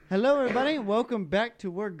Hello, everybody. Welcome back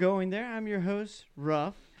to We're Going There. I'm your host,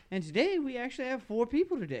 Ruff. And today we actually have 4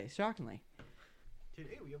 people today, shockingly.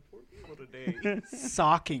 Today we have 4 people today.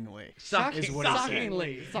 Sockingly.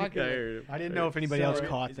 Shockingly. I didn't know if anybody else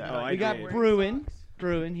caught that. We got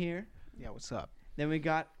Bruin here. Yeah, what's up? Then we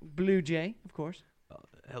got Blue Jay, of course.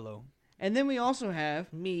 Hello. And then we also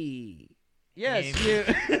have... Me. Yes, Him. you.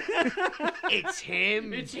 It's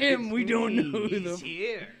him. It's him. We don't know who He's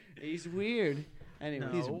here. He's weird. Anyway.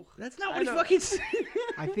 No. That's not what he fucking said.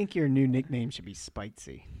 I think your new nickname should be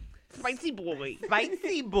Spitesy. Spicy boy.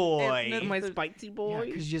 Spicy boy. It's My spicy Yeah, boy.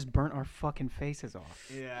 because you just burnt our fucking faces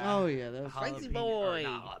off. Yeah. Oh, yeah. That was, Spicy Jalapeno- boy. or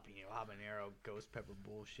not jalapeno, habanero, ghost pepper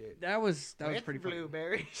bullshit. that was With pretty funny.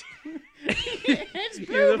 blueberries. It's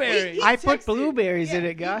blueberry. I put blueberries in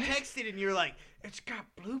it, guys. You texted and you're like, it's got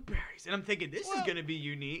blueberries. And I'm thinking, this is going to be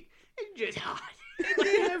unique. It's just hot.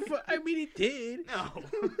 I mean, it did. No.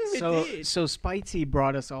 So Spitesy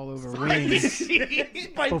brought us all over wings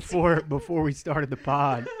before we started the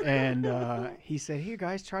pod, and he said, "Here,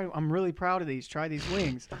 guys, try. I'm really proud of these. Try these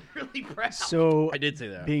wings." really proud. So I did say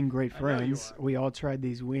that. being great I know you friends, are. we all tried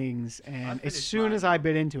these wings, and as finished soon mine. as I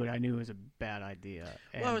bit into it, I knew it was a bad idea.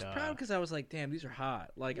 Well, I was And, proud because I was like, damn, these are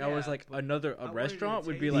hot. Like, I was Yeah, like, but I a wanted restaurant to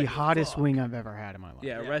would taste be the like, hottest fuck. wing I've ever had in my life.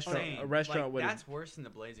 yeah, a Yeah, restaurant. same. A restaurant like, would. That's worse than the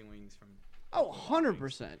blazing wings from. Oh,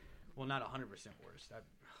 100%. Well, not 100% worse. That,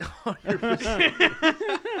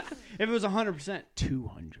 If it was 100%.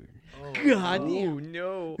 200. God Oh damn.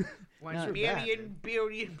 no. Not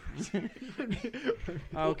billion.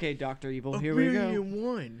 Okay, Dr. Evil, here we go.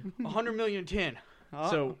 100 million 10.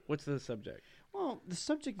 So, what's the subject? Well, the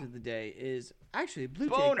subject of the day is actually Blue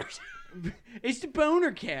Jay. Boners. It's the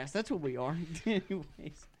Boner Cast. That's what we are.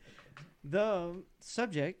 Anyways, the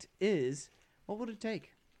subject is what would it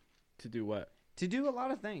take To do what? to do a lot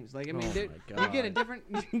of things? Like, I mean, Oh there- my you get a God. different,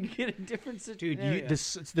 you get a different Dude,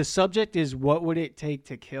 situation. the subject is what would it take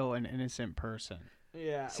to kill an innocent person?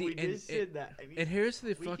 Yeah, See, we and- just said that. I mean, And here's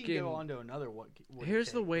the we fucking. can go on to another what Here's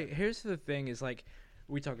it the take, way. but- Here's the thing: is like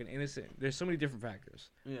we talking innocent. There's so many different factors.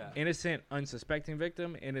 Yeah. Innocent, unsuspecting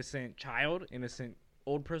victim, innocent child, innocent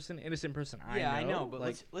old person, innocent person. I know, but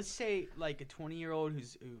like, let's say like a 20-year-old who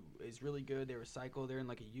is really good. They recycle. They're in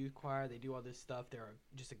like a youth choir. They do all this stuff. They're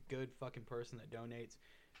just a good fucking person that donates.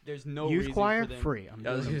 There's no Youth reason choir for them. free. I'm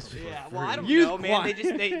Yeah, I was doing gonna it. say- Yeah, well, I don't Youth know, man. choir.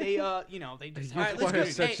 They you know, they just. Youth All right, let's choir go.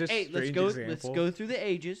 is such a Let's strange go. Let's example. go through the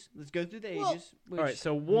ages. Let's go through the Well, ages. all right,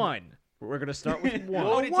 so one. We're gonna start with What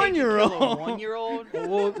one. would it take to kill a 1-year-old. 1-year-old?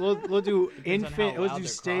 We'll do Depends on how infant. Let's loud do their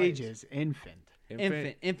stages. Infant.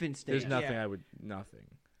 infant stage. There's nothing Yeah. I would nothing.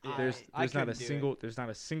 I- There's I not a couldn't do single there's not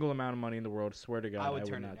a single amount of money in the world. Swear to God, I would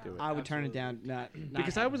turn not it do down. it. I would turn it Absolutely. down. Not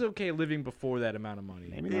Because I was okay living before that amount of money.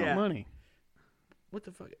 Maybe Yeah. not money. What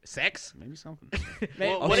the fuck? Sex? Maybe something.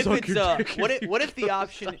 Well, I'll what if suck it's your dick if what if the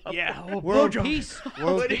option? Yeah, world peace.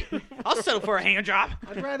 World What if- I'll settle for a hand job.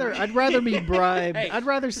 I'd rather be bribed. Hey. I'd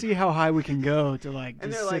rather see how high we can go to like And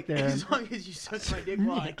just they're sit like, there as long as you suck my dick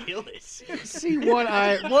while I kill this. and see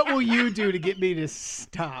what will you do to get me to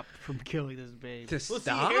stop from killing this baby. To Well,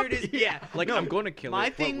 stop? see, here it is. Yeah, Like no, I'm going to kill my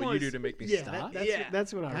it. thing What would you do was- to make me yeah, stop?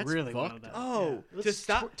 that's what I That's really fucked want to up. Oh, Let's to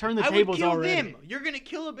stop? turn the I tables would kill already. them. You're gonna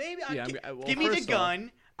kill a baby? Yeah, I mean, well, give me the first off,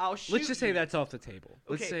 gun. I'll shoot. Let's just say you. that's off the table.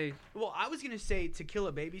 Let's Okay. say Well, I was gonna say to kill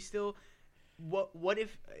a baby still. What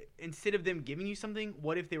if instead of them giving you something,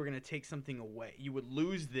 what if they were gonna take something away? You would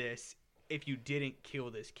lose this if you didn't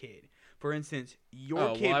kill this kid. For instance,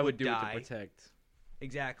 your kid I would would do die. it to protect,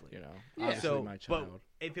 exactly. you know, Yeah. obviously So, my but child.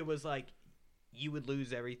 if it was like you would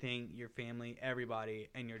lose everything, your family, everybody,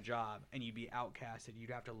 and your job, and you'd be outcasted,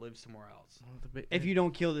 you'd have to live somewhere else. If you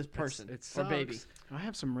don't kill this person it or baby. sucks. I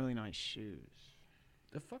have some really nice shoes.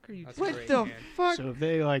 The fuck are you? That's doing? What great, the man. fuck? So if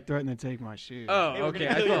they like threaten to take my shoes, Oh, They were okay.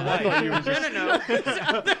 gonna I kill your thought you were wife. just.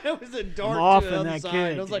 No. That was a dark I'm off to the in other that side.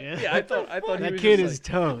 kid. I was like, yeah. Yeah, I thought he that was kid just is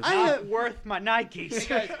toast. I I'm have- worth my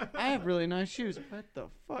Nikes. I have really nice shoes. What the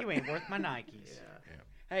fuck? You ain't worth my Nikes.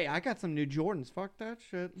 Hey, I got some new Jordans. Fuck that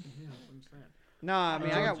shit. Nah, I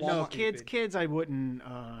mean, I got no Walmart. kids. I wouldn't.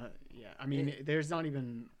 Yeah, I mean, there's not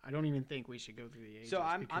even. I don't even think we should go through the ages. So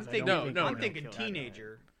I'm because I thinking don't think No, I I'm would thinking kill that guy.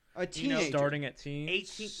 teenager. A teenager. starting at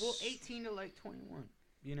teens. 18 to like 21.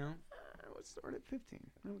 You know? Let's start at 15.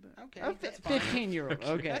 How about that? Okay, A that's fine. 15-year-old.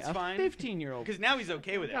 Okay, That's a fine. 15-year-old. Because now he's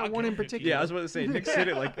okay with it. Yeah, I'll one kill in 15. particular. Yeah, I was about to say Nick said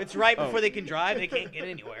it like It's right Oh. before they can drive. They can't get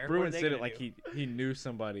anywhere. What are Bruin they said gonna it like do? he knew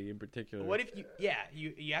somebody in particular. What if you? Yeah,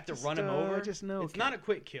 you have to Just, run him over. just no It's kill. not a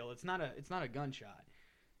quick kill. It's not a gunshot.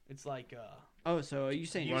 It's like Oh, so are you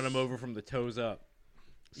saying run him over from the toes up?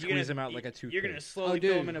 you're Squeeze gonna- him out like a toothpick. You're gonna slowly Oh,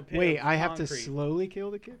 kill dude. him in a pit. Wait, of I have to concrete. slowly kill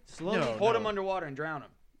the kid? slowly? No. Hold him underwater and drown him.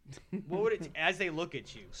 What would it as they look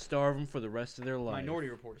at you? Starve them for the rest of their life. Minority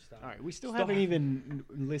Report style. All right, we still Starve. haven't even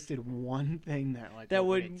listed one thing that like That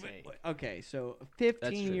what would it take? okay. So a true.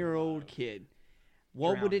 15-year-old kid,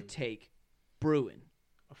 what would it Drowning. take? Brewing.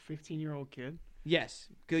 A 15-year-old kid. Yes,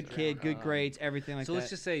 good kid, good grades, everything like So that. let's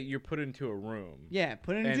just say you're put into a room. yeah,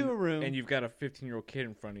 put it into a room. And you've got a 15-year-old kid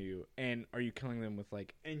in front of you, and are you killing them with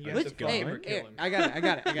like? And you a have Let's to film hey, him or gun? kill hey, him. I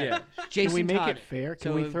got it. Yeah. Jason Can we make Todd. it fair? Can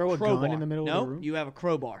So we throw a crowbar. gun in the middle no, of the room? you have a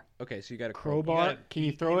crowbar. Okay, so you got a Crowbar? gotta Can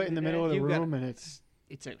you beat throw him it in the to middle of the death. You gotta- room and it's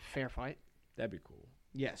a fair fight? That'd be cool.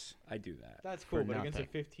 Yes. I do that. That's cool, For but against a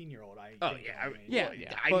nothing. 15-year-old, I. Oh, think yeah, I I mean, Yeah, Well,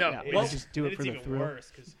 yeah. I but- know. Yeah, It's- let's just do and it for it's the even thrill. worse,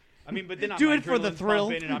 'cause, I mean, but then Do my it for the adrenaline's thrill.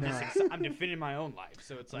 pumping And I'm, No. I'm defending my own life,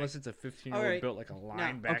 so it's like. Unless it's a 15-year-old Alright. built like a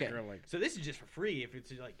linebacker, okay. like So this is just for free. If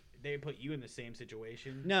it's like they put you in the same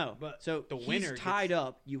situation. No. but So the he's winner tied gets,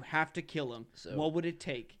 up. You have to kill him. So- What would it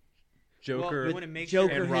take? Joker. Well, you want to make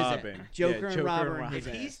Joker sure and his Robin. ass. Joker Yeah, and Joker Robin. and His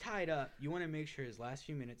if ass. he's tied up, you want to make sure his last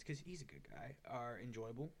few minutes, because he's a good guy, are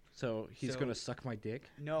enjoyable. So he's So- gonna suck my dick.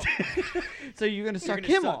 No, So you're gonna you're suck gonna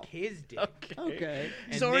him suck off. his dick. Okay.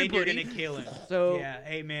 And Sorry, then you're buddy. gonna kill him. So- yeah,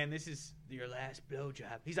 hey man, this is your last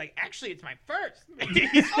blowjob. He's like, actually, it's my first.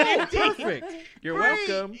 Oh, perfect. You're Great.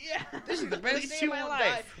 welcome. Yeah, This is the At best least day you of my won't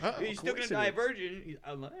life. die. Uh-oh, He's still gonna die a coincidence. virgin,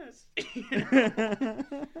 unless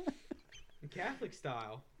Catholic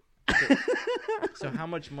style. So how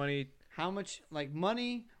much money? How much like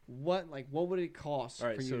money? What would it cost All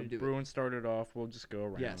right, for you so to do Bruin started off. We'll just go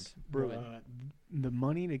around. it? Yes, Bruin. The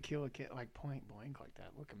money to kill a kid like point blank like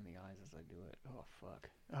that. Look him in the eyes as I do it. Oh fuck.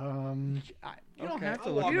 You don't Okay. have to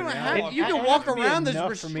I'll look. walk You don't around. have. I'll You walk can around. walk That'd be around. There's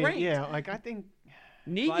enough for me. restraint. Yeah, like I think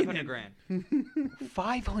Negan. 500 grand.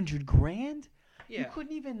 500 grand. You Yeah,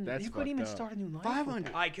 couldn't even. That's you couldn't even fucked up. start a new life.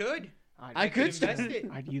 500. I could. I could invest start-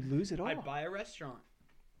 it. You'd lose it all. I'd buy a restaurant.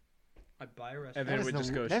 I'd buy a restaurant. And then That we is just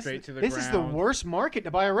the- go that's- straight to the This ground. is the worst market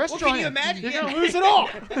to buy a Well, restaurant. can you in. imagine? You're Yeah. gonna lose it all.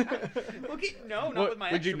 Okay, no, not What, with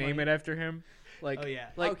my would you extra name money. it after him? Like, Oh yeah.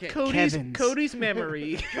 like Okay. Kevin's. Cody's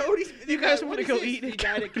memory. Cody's. You guys what wanna is go this? eat He at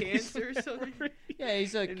died of Cody's? cancer or something. Yeah,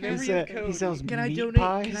 he's a. And He then cancer- said- Cody. he sells Can I meat donate?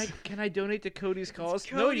 pies. Can I donate to Cody's cause?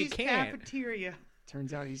 It's No, you Cody's can't. Cafeteria.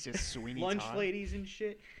 Turns out he's just Sweeney Lunch Todd. ladies and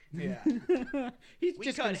shit. Yeah. He's We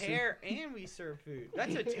just cut gonna say- hair and we serve food.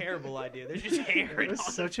 That's a terrible idea. There's just hair. It in was all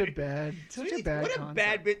such the a food. bad, such a Sweetie, bad what concept. a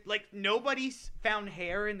bad bit. Like nobody's found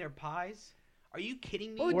hair in their pies. Are you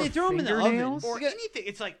kidding me? Oh, Or they throw him in the oven. fingernails? or You got- anything.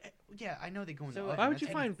 It's like, yeah, I know they go in the So, oven. Why would That's you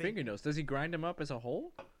how find think. fingernails? Does he grind them up as a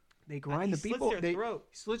whole? They grind the He slits people. their They throat.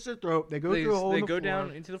 slits their throat. They go They, through a hole they in the go floor.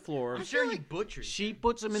 down into the floor. I'm sure he butchers. She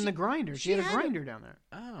puts them in the grinder. She had a had a- grinder down there.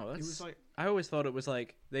 Oh, It that's. was like, I always thought it was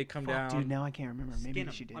like they come fuck, down. dude. Now I can't remember. Maybe Skin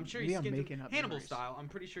 'em. she did. I'm sure Maybe he I'm skins making them. up Hannibal memories. style. I'm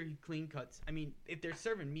pretty sure he clean cuts. I mean, if they're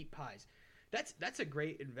serving meat pies, that's a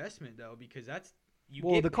great investment though, because that's you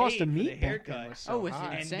Well, get the cost paid of for the meat back then haircut, was so Oh, it's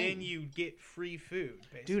high. and insane. then you get free food.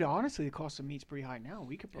 Basically. Dude, honestly, the cost of meat's pretty high now.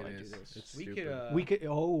 We could It probably do is. this. It's we stupid. could. We could.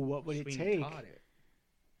 Oh, what would it Sweeney take? Todd it.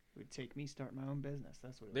 It would take me start my own business.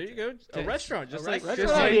 That's what. It There would you take. go. A restaurant, just like restaurant.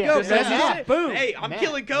 just Restaurant, like there you go. just like That's you it. said. Boom. Hey, I'm Matt,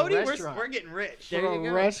 killing a Cody. restaurant. We're getting rich. There For you a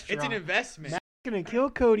go. restaurant. It's an investment. Matt's gonna kill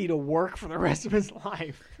Cody to work for the rest of his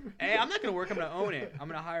life. Hey, I'm not gonna work. I'm gonna own it. I'm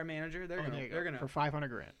gonna hire a manager. They're Oh, gonna. there you go. They're gonna. For 500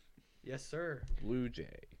 grand. Yes, sir. Blue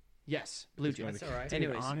Jay. Yes, Blue He's Jay. going That's to- all right. Dude,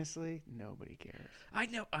 Anyways. honestly, nobody cares.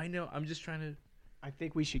 I know. I'm just trying to. I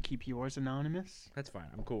think we should keep yours anonymous. That's fine.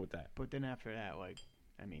 I'm cool with that. But then after that, like,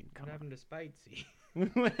 I mean, What come on. happened to Spitesy?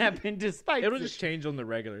 What happened to Spike? It'll just change on the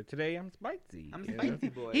regular. Today I'm spicy. I'm you know? Spicy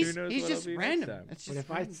boy. He's, Who knows he's what just I'll be next random. time. It's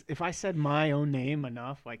But just if I said my own name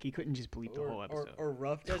enough, like he couldn't just bleep the whole episode. Or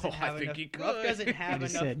Ruff doesn't Oh, I have think enough. he Ruff could. doesn't I have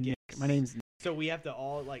just enough. said Nick. My name's Nick. So we have to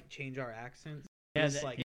all like change our accents. Yeah, Just that-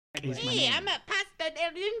 like. Is my name. a pasta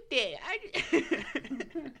del dente.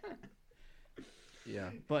 Yeah.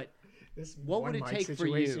 but This What would one it mic take for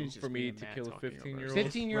situation you is just for me me and to Matt kill a talking over 15-year-old? us.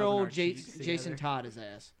 15-year-old rubbing our cheeks Jason together. Todd his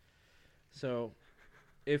ass. So,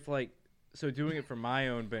 if doing it for my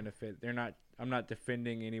own benefit, I'm not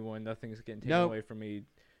defending anyone. Nothing's getting taken Nope. away from me.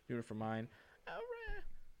 Doing it for mine.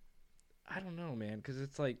 I don't know, man, because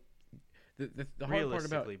it's like the hard part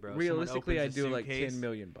about Realistically, bro, someone realistically, I opens a do like suitcase. 10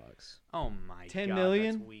 million bucks. Oh my 10 god,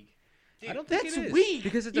 million? That's weak. I don't think That's it is, weak.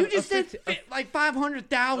 because it's you a just said 50 like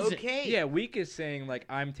 500,000. Okay. Yeah, weak is saying like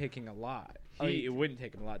I'm taking a lot. Oh, It wouldn't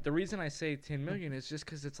take him a lot. The reason I say 10 million is just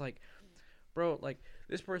because it's like, bro, like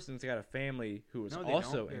this person's got a family who is No, they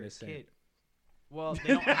also don't. They're a innocent. kid. Well, they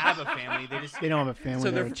don't have a family. They just. They don't have a family.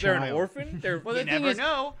 So they're, they're a an child. orphan. They're Well, You the thing never is,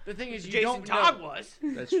 know. the thing is, you Jason don't Todd know. was.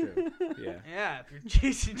 that's true. Yeah. Yeah, if you're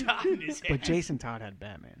Jason Todd in his But hand. Jason Todd had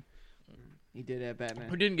Batman. He did have Batman.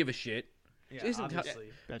 Who didn't give a shit. Yeah, Jason Todd- obviously.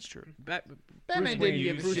 That's true. Batman Bruce didn't Wayne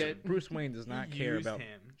give a used- shit. Bruce Wayne does not He care used about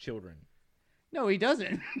him. children. No, he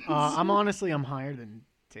doesn't. I'm higher than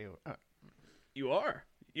Taylor. You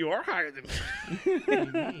are higher than me. What do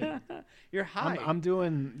you mean? You're high. I'm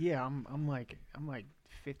doing. Yeah, I'm like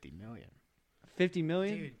 50 million. 50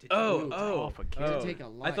 million. Dude, to off a kid. To take a I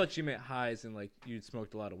life. thought you meant highs and like you'd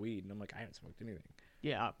smoked a lot of weed, and I'm like, I haven't smoked anything.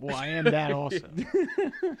 Yeah, well, I am that also.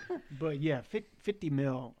 But yeah, 50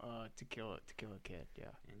 mil to kill a kid. Yeah.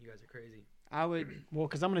 Man, you guys are crazy. I would. Well,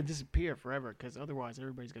 because I'm gonna disappear forever. Because otherwise,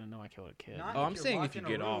 everybody's gonna know I killed a kid. Not Oh, if I'm you're saying if locked you in a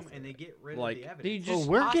get room off and they get rid like- of the evidence. Do you Oh, just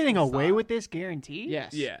we're Hostile getting away style. with this, guaranteed.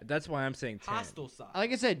 Yes. Yeah, that's why I'm saying 10. Hostile side.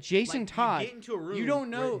 Like I said, Jason Like, Todd. You get into a room. you don't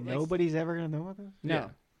know. where- like, Nobody's ever gonna know about this. No. Yeah.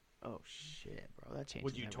 Oh shit, bro, that changes.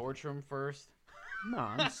 Would you everything. torture him first? No,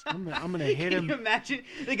 I'm gonna hit Can you him. imagine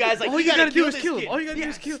the guy's like, All you gotta do is kill him. All you gotta do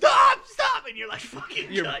is kill him. Stop! And you're like,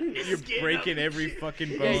 fucking You're cutting his skin breaking up. every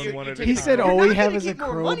fucking Yeah, bone you're one at a He time. said You're all not we have gonna is a get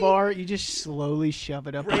more money. crowbar. You just slowly shove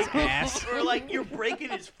it up his ass. Or like you're breaking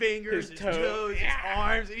his fingers, his toes, his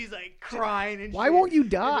arms, and he's like crying and Why shit. won't you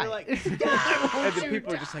And die? you're like, stop! And the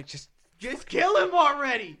people are just like, just Just kill him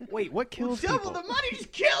already. Wait, what kills Double people? the money,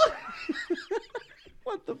 just kill him.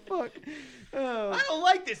 What the fuck? Oh. I don't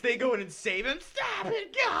like this. They go in and save him. Stop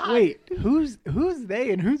it, God. Wait, who's they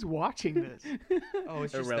and who's watching this? Oh,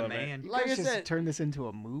 it's just the Irrelevant. man. Like I Let's just said, turn this into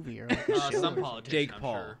a movie or like a show. Some or something. politician, Jake I'm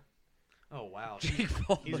Paul. sure. Oh wow, Jake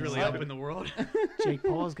Paul. he's really What? up in the world. Jake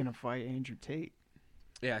Paul's gonna fight Andrew Tate.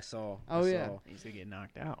 Yeah, I saw. Oh, I yeah. saw. He's gonna get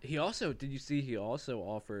knocked out. He also did you see? He also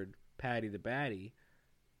offered Patty the Baddie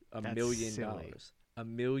 $1 That's million. silly. $1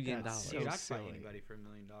 million. That's Dude, so I'd fight silly. anybody for $1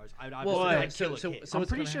 million. Well, I'd so- kill a so- kid. so- I'm what's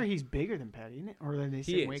pretty gonna sure happen? he's bigger than Petty, isn't it? Or are they the He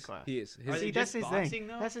same is. weight class? He is. Are His, they See, just that's his boxing, thing.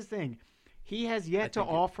 though? That's his thing. He has I yet to think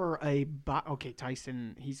it- offer a okay,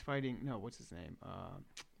 Tyson. He's fighting. No, what's his name?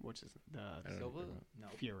 What's his I don't Silva? know. No.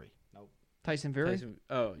 Fury. Tyson Fury. Tyson,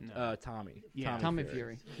 oh, No. Tommy. Yeah. Tommy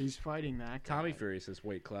Fury. He's fighting that guy. Tommy Fury is his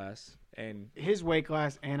weight class, and His weight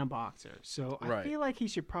class and a boxer. So I Right. feel like he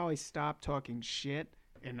should probably stop talking shit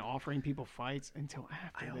and offering people fights until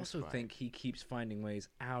after I this also fight. think he keeps finding ways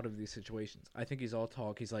out of these situations. I think he's all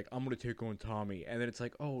talk. He's like, I'm gonna take on Tommy, and then it's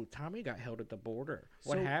like, oh, Tommy got held at the border.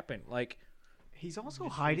 What So- happened? Like, he's also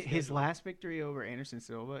Just hiding his reschedule. last victory over Anderson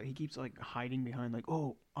Silva. He keeps like hiding behind like,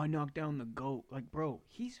 oh, I knocked down the GOAT. Like, bro,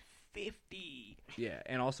 he's 50 yeah,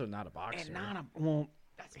 and also not a boxer. and not a well.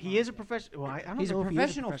 That's He is a professional. Well, I don't He's a know if he is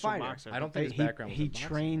professional professional fighter. boxer, I don't but think his he, background was he in boxing,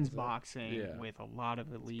 trains was it? boxing Yeah. with a lot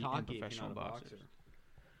of elite and cocky if you're professional not a boxer. boxers.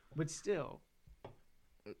 But still,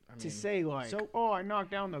 I to mean, say like, So- oh, I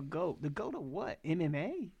knocked down the GOAT. The GOAT of what?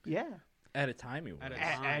 MMA? Yeah. at a time he was. At a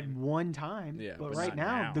At time. one time. Yeah, But but right not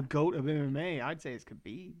now, now. the GOAT of MMA, I'd say is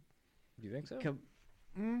Khabib. You think so? Yeah.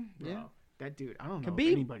 Bro, That dude, I don't know Khabib-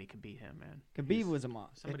 if anybody could beat him, man. Khabib was a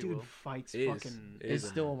monster. That Somebody dude will. fights Is. fucking. Is Is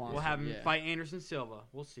still a monster. We'll have him yeah. fight Anderson Silva.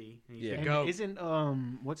 We'll see. And he's Yeah. the And GOAT.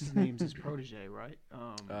 isn't what's his name's his protege, right?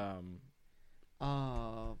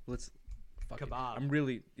 Let's. Fuck it. Kebab. I'm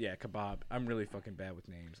really kebab. I'm really fucking bad with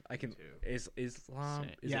names. I can too. Islam.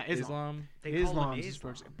 Same. Is Yeah, it Islam. Islam? They call him Islam's his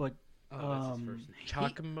Islam. first, but Oh, that's his first name.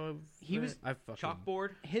 Chakmov. he was- I fucking. Chalkboard.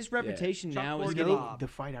 His reputation now Chalkboard is you getting. know kebab. the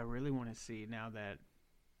fight I really want to see now that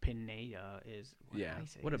Pineda is. What Yeah. did I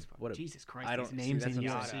say? What a- His fu- what a- Jesus Christ! I His don't- see, names that's in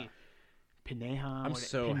what I'm UFC. saying. Pineja. I'm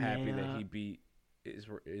so happy that he Pineda. beat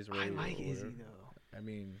Israel. I like Izzy though. I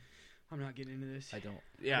mean, I'm not getting into this. I don't.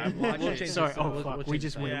 Yeah, Watch we'll it. change Sorry. the- Oh we'll- fuck! we'll we change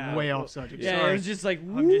just the went subject. way Yeah. off subject. Yeah, it Sorry. was just like.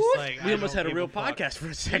 I'm just whoop. like We I almost don't had a give real fuck. podcast for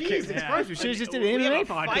a second. Jesus Christ, we should've just did an We have MMA a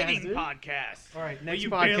podcast, fighting dude. podcast. All right, Where next you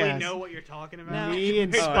podcast. barely know what you're talking about. Me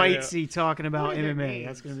and Oh, yeah. Spitesy talking about What are their MMA. names?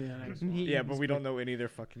 That's gonna be the next one. Yeah, but we don't know any of their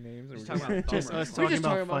fucking names. Just We're talking about Just thumbers. us We're talking just about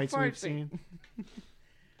talking about fights we've fighting. seen.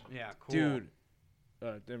 Yeah, cool. Dude.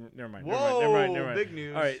 Never mind. Whoa, Never mind. big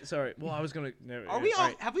news. All right, sorry. Well, I was gonna. Never, Are we all? all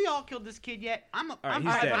right. Have we all killed this kid yet? I'm. right, I'm.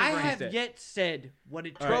 he's I, dead. I He's have dead. yet said what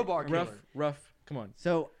it. All right, crowbar killer. rough. Come on.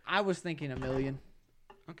 So I was thinking $1 million.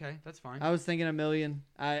 Okay, that's fine. I was thinking $1 million.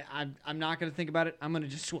 I'm not gonna think about it. I'm gonna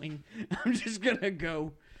just swing. I'm just gonna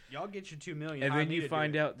go. Y'all get your $2 million. And I then need you to do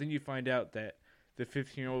find it. out. Then you find out that the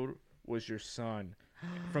 15-year-old was your son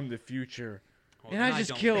from the future. Well, And then I just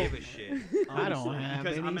don't killed- give a shit. I don't honestly, have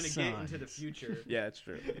because I'm any gonna get into the sons. future. Yeah, that's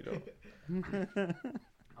true. You know,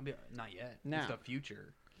 I'll be not yet. Now. It's the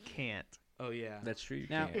future. Can't. Oh yeah. that's true. You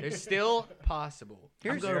Now- can't. It's still possible.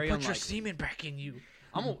 Here's- I'm very unlikely. semen back in you.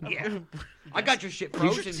 Yeah. I got your shit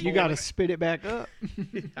frozen. You got to spit it back up.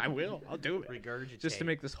 I will. I'll do it. regurgitate. Just to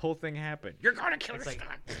make this whole thing happen. You're gonna kill It's your like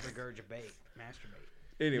son. regurgitate, masturbate.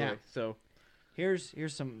 Anyway, Now. so Here's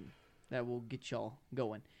some that will get y'all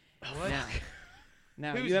going. What?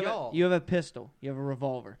 Now Who's you have y'all? you have a pistol. You have a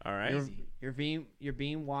revolver. all right. Your, Easy. You're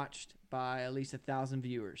being watched by at least 1,000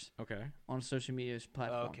 viewers Okay. on a social media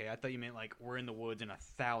platform. Okay, I thought you meant like we're in the woods and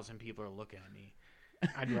 1,000 people are looking at me.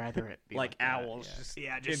 I'd rather it be Like that, owls, yeah. just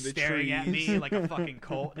Yeah, in just the staring at trees. me like a fucking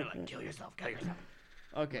cult. They're like, kill yourself, kill yourself.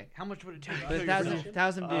 Okay. How much would it take? to But kill 1,000 yourself?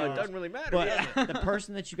 1,000 It viewers. doesn't really matter. But the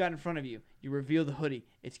person that you got in front of you, you reveal the hoodie.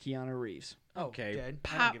 It's Keanu Reeves. Oh, Okay, dead. I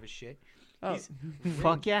pop. don't give a shit. Oh, He's-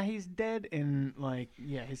 Fuck yeah, he's dead, and like,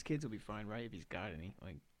 yeah, his kids will be fine, right? If he's got any,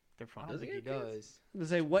 like, they're I fine. don't think he does. to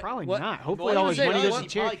say what? Probably what? not. Hopefully, Well, all I his was gonna money say, goes what- to He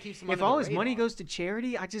charity. probably keeps them If under all the his money radar. goes to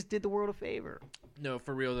charity, I just did the world a favor. No,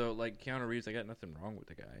 for real though, like Keanu Reeves, I got nothing wrong with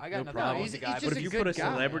the guy. I got no nothing problem. wrong with the guy, he's but But just if a you good put a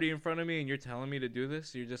guy. celebrity in front of me and you're telling me to do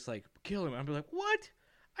this, you're just like, kill him. I'd be like, what?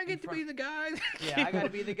 I get to be the guy. Yeah, I gotta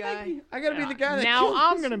be the guy. I gotta be the guy that now killed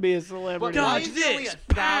I'm this- gonna be a But celebrity. why Dodge is it only this.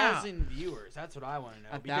 1,000 viewers? That's what I want to know.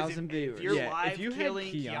 1,000 Because viewers. If you're Yeah, live if you had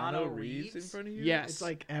killing Keanu Reeves in front of you, Yes. It's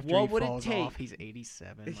like after What he would it falls take? off, he's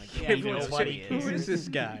 87. Like, Yeah, everyone's nobody like, who cares. is this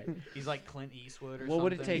guy? he's like Clint Eastwood or What something.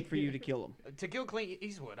 would it take for you to kill him? To kill Clint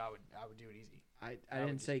Eastwood? I would do it easy. I I would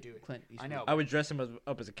didn't just say do it. Clint Eastwood. I know. I would dress him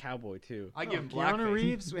up as a cowboy too. I give him Keanu blackface.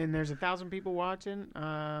 Reeves, and there's 1,000 people watching.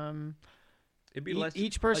 It'd be less.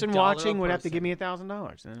 Each person $1 a watching would have to person. give me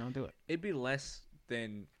 $1,000, and then I'll do it. It'd be less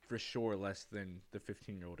than, for sure, less than the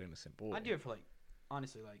 15-year-old innocent boy. I'd do it for like,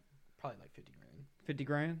 honestly, like probably like 50 grand. 50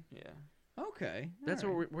 grand? Yeah. Okay. That's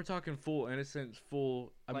all what right. we're talking. Full innocence,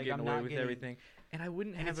 full. I'm Like, getting I'm away not with getting- everything, and I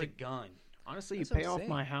wouldn't And have it's a gun. Honestly, That's you what pay I'm off saying.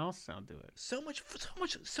 my house, I'll do it.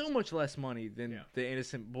 so much less money than Yeah. the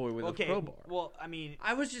innocent boy with Okay. a crowbar. Well, I mean,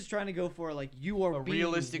 I was just trying to go for like you are A being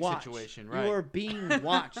realistic watched. situation, right. You are being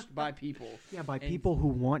watched by people. Yeah, by And- people who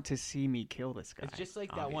want to see me kill this guy. it's just like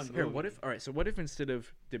that one obviously. Here, movie. what if? All right, so what if instead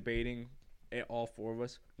of debating all four of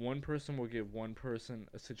us, one person will give one person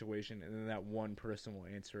a situation, and then that one person will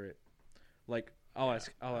answer it. Like I'll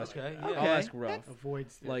ask. Okay, yeah. I'll Okay. ask Ruff.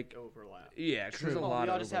 Avoids the Like- overlap. Yeah, 'cause there's a Well, lot we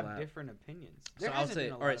all of just overlap. have different opinions. So There I'll hasn't say,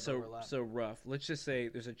 been a all lot right, of overlap. so Ruff. Let's just say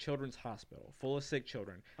there's a children's hospital full of sick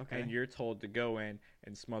children, Okay. and you're told to go in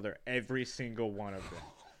and smother every single one of them.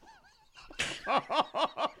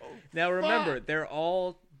 Now remember, they're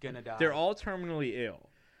all Gonna die. terminally ill.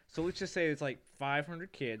 So let's just say it's like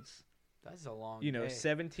 500 kids, That's a long. you know, day.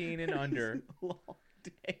 17 and under, Long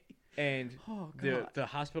day. and Oh the god. the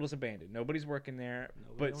hospital's abandoned. Nobody's working there,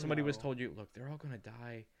 Nobody but will somebody was know. told you, look, they're all gonna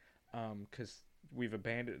die, because we've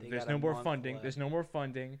abandoned. They There's got no a more month funding. left. There's no more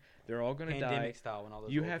funding. They're all gonna Pandemic die. style when all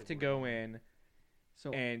those You old have to people go were dying. in,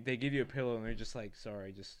 So and they give you a pillow, and they're just like,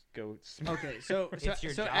 sorry, just go. okay, so It's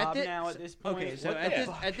your so job at now at this point. Okay, so What at the this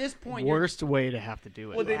fuck? at this point, you're- Worst way to have to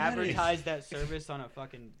do it. Well, They they advertise that service on a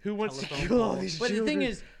fucking. Who wants to telephone kill all pole. these But the thing children?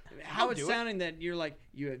 is, how I'll it's do it. sounding that you're like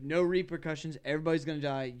you have no repercussions. Everybody's gonna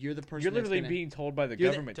die. You're the person. You're that's literally gonna- being told by the You're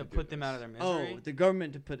the- government to do put them this. out of their misery. Oh, the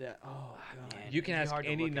government to put that. Oh god. Man, You can it'd be ask hard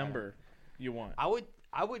to any look at 'em. number you want. I would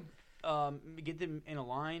get them in a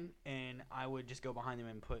line, and I would just go behind them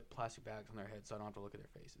and put plastic bags on their heads, so I don't have to look at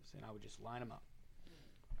their faces, and I would just line them up.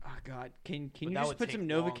 Oh god. Can But you that just would put some take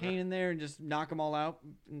Novocaine longer. in there and just knock them all out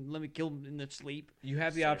and let me kill them in their sleep? You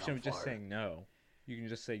have the Set it option on of just fire. saying no. You can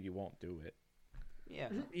just say you won't do it. Yeah.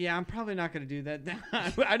 Yeah, I'm probably not gonna do that.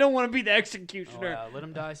 I don't want to be the Oh, executioner. let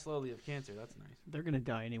them die slowly of cancer. That's nice. They're gonna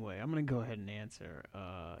die anyway. I'm gonna go ahead and answer.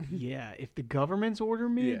 Yeah, if the government's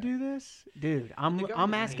ordering me Yeah. to do this, dude, I'm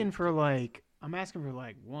government asking hates for like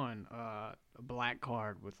one a black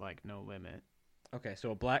card with like no limit. Okay,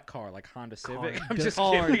 so a black car like Honda Civic. Card. I'm just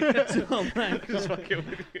Hard. kidding. So, like, Just fucking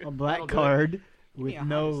with you. A black That'll do it. card Give me with a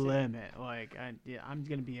no Honda Civic. limit. Like I'm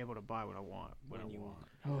gonna be able to buy what I want when I When you want,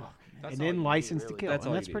 oh, That's and all you then need, license to really. kill. That's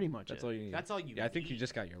all and you that's need. pretty much That's it. all you need. That's all you. Yeah, I think you need.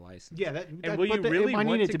 just got your license. Yeah, that. And will you really I need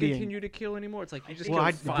want it to to be. continue to kill anymore? It's like you just Well,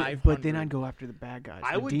 killed but 500. then I'd go after the bad guys.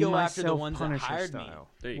 I would Redeem go after the myself ones that Punisher hired me. style.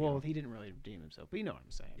 There you Well, go. he didn't really redeem himself, but you know what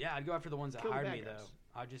I'm saying. Yeah, I'd go after the ones that Kill the hired bad me guys.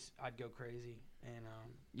 though. I'd go crazy and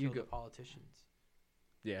You kill go- the politicians.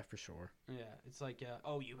 Yeah, for sure. Yeah, it's like,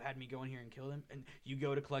 oh, you had me go in here and kill them, and you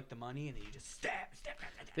go to collect the money, and then you just stab.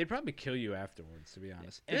 They'd probably kill you afterwards, to be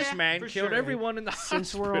honest. Yeah, This man for killed sure. everyone in the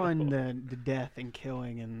Since hospital. we're on the death and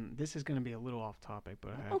killing, and this is going to be a little off topic,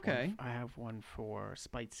 but I have Okay. I have one for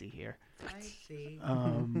Spitesy here. I see.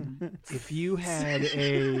 If you had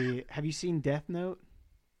have you seen Death Note?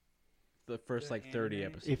 The first The like 30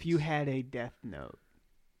 anime? episodes. If you had a Death Note,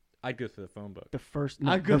 I'd go through the phone book. the first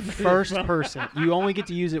I'd go the for the first phone. person, you only get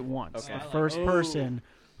to use it once. Okay. The I like first it. person,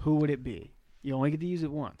 who would it be? You only get to use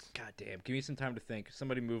it once. God damn! Give me some time to think.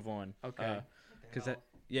 Somebody move on. Okay. Because that.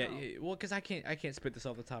 Yeah, yeah, well, because I can't spit this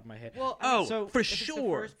off the top of my head. Well, oh, so for if it's the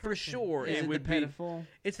sure, first for person- sure, Is it it would the be. pedophile?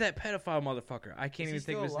 It's that pedophile motherfucker. I can't Is he even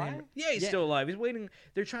think of his still name. alive? Yeah, he's Yeah. still alive. He's waiting.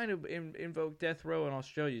 They're trying to invoke death row in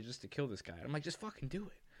Australia just to kill this guy. I'm like, just fucking do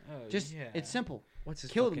it. Oh, Just yeah. it's simple. What's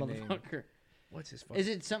his Kill the fucking name? motherfucker. What's his fucking Is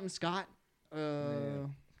it something Scott?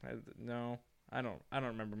 No, I don't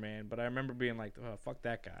remember, man. But I remember being like, oh, fuck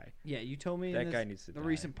that guy. Yeah, you told me That in guy needs to the die.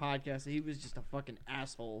 recent podcast that he was just a fucking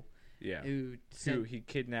asshole Yeah. who Who he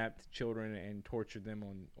kidnapped children and tortured them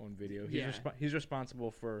on video. He's Yeah. He's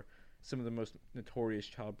responsible for some of the most notorious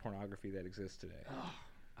child pornography that exists today.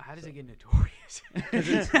 How does it get notorious?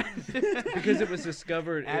 Because it was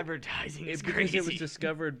discovered. Advertising is Because crazy. it was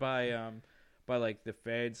discovered by like the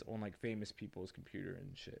feds on like famous people's computer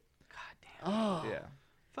and shit. God damn. Oh, Yeah.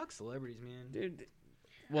 Fuck celebrities, man. dude.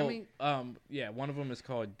 Well, mean- yeah, one of them is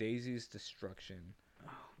called Daisy's Destruction.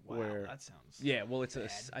 Wow, where- that sounds. Yeah, well, it's bad.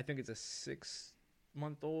 I think it's a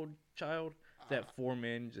 6-month-old child that 4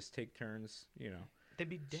 men just take turns. They'd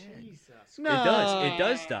be dead. No. It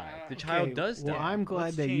does die. The child Okay, does well, die. I'm glad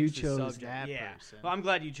Let's that you change the chose subject. that Yeah. person. Well, I'm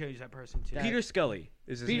glad you chose that person too. Peter Scully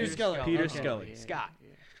is his Peter name. Scully. Peter Okay. Scully. Scott.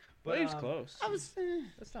 But he was close. I was.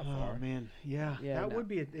 That's not Oh far. man, yeah, Yeah, that no. would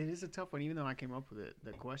be. It is a tough one. Even though I came up with it,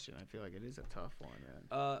 the question, I feel like it is a tough one. Man.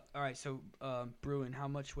 All right, so Bruin, how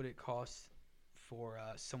much would it cost for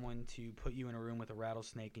someone to put you in a room with a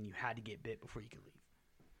rattlesnake and you had to get bit before you could leave?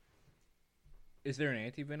 Is there an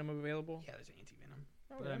anti-venom available? Yeah, there's anti-venom.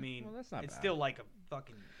 Okay. But I mean, well, that's not it's bad. still like a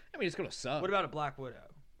fucking. I mean, it's gonna suck. What about a Black Widow?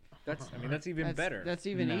 That's even better. That's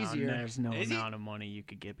even easier. There's no Is it? amount of money you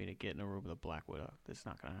could get me to get in a room with a Black Widow. That's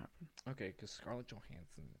not gonna happen. Okay, because Scarlett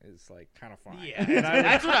Johansson is like kind of fine. Yeah, And I would-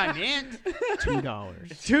 that's what I meant. $2.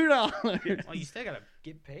 $2. Well, you still gotta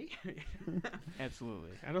get paid.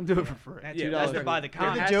 Absolutely, I don't do it for free. That's, Yeah, that's $2. to buy the It What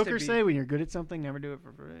con. did has the to Joker be- say? When you're good at something, never do it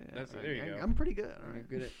for free. That's- there you go. I'm pretty good. All right.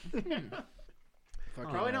 Good at.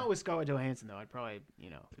 Probably not with Scarlett Johansson though. I'd probably,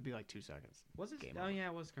 it'd be like 2 seconds. Was it? Game Oh over. yeah,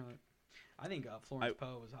 it was Scarlett. I think Florence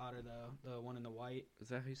Poe was hotter though. The one in the white. Is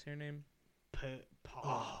that how you say her name?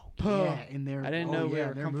 Oh, Puh. yeah, in their. I didn't oh, know we yeah,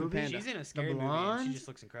 were in their Kung Fu movie. Panda. She's in a scary movie. And blonde? she just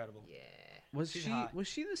looks incredible. Yeah. Was She's she hot. was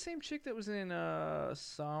she the same chick that was in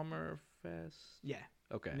Summerfest? Yeah.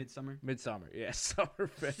 Okay. Midsummer. Midsummer. Yeah,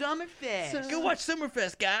 Summerfest. Summerfest. Go watch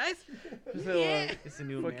Summerfest, guys. So, It's a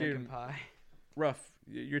new Fucking- American Pie. Rough.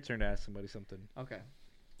 Your turn to ask somebody something. Okay.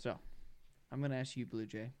 So, I'm gonna ask you, Blue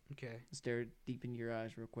Jay. Okay, Stare deep into your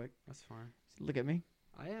eyes real quick. that's fine. Look at me.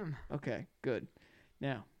 I am. Okay. Good.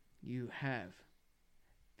 Now, you have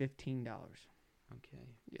 $15. Okay.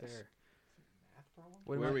 Yes. Fair.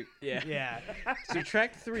 Where we? Yeah. Yeah.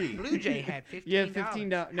 Subtract 3. Blue Jay had $15. You have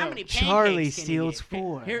 $15. No. How many Charlie pancakes can you steals get?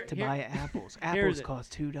 4 Here- to here- buy apples. here's Apples it.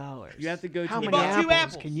 cost $2. You have to go How to many a bought two apples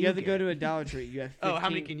apples. can You you have to go get? to a Dollar Tree. You have 15, Oh, how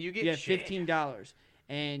many can you get? You have Shit. $15,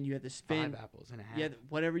 and you have to spend 5 apples and a half. yeah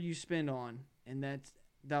whatever you spend on, and that's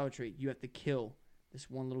Dollar Tree. You have to kill this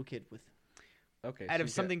one little kid with Okay. Out so of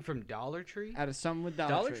you something from Dollar Tree? out of something with got-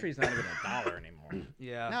 Dollar, Dollar Tree's not even $1 anymore.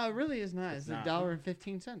 Yeah. No, it really is not. It's not.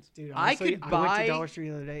 $1.15. Dude, I honestly, could I went buy- to Dollar Tree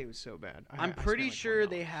the other day. It was so bad. I I'm spent pretty like sure $20.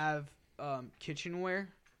 they have kitchenware.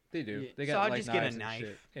 They do. Yeah. They So got I'll like just get a knives and knife.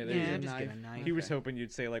 shit. Yeah, Yeah, there you go. just get a Knife. knife. He was Okay. hoping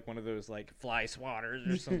you'd say like one of those like fly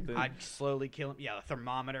swatters or something. I'd slowly kill him. Yeah, a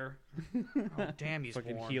thermometer. Oh, damn, he's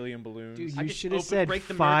fucking warm. helium balloons. Dude, I you just should have open- said break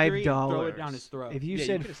the mercury, $5. throw it down his throat. If you Yeah, you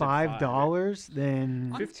said could've said five, $5,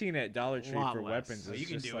 then 15 at Dollar Tree lot for less. weapons. So is you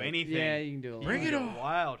can just do like, anything. Yeah, you can do a lot. Bring it Go on.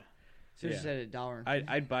 Wild. So you Yeah. said $1.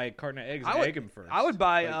 I'd buy a carton of eggs I and would- egg them first. I would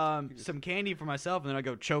buy Like, some candy for myself, and then I'd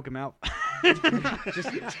go choke him out.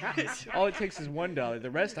 just all it takes is $1.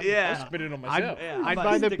 The rest, Yeah. I'll spend it on I'd, myself. Yeah, I'd I'll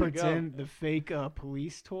buy the stick and go. the fake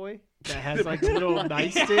police toy that has like a little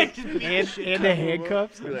nightstick and the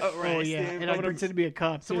handcuffs. Be like, Oh yeah, and I I'm gonna- pretend to be a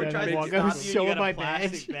cop too. Someone And tries I to walk up, stop you, show you him got my a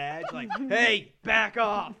plastic badge. badge. Like, hey, back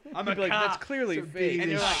off! I'm a I'd be like, cop. that's clearly So fake. beating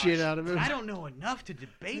And the they're like, shit out of him. I don't know enough to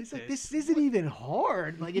debate He's like, this isn't even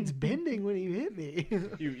hard. Like it's bending when you hit me.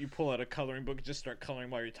 You pull out a coloring book and just start coloring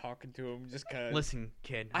while you're talking to him. Just kind of. Listen,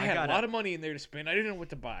 kid. I had a lot of money in there to spend. I didn't know what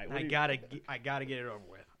to buy. What I do you- gotta get it over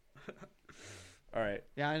with. All right.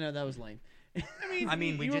 Yeah, I know that was lame. I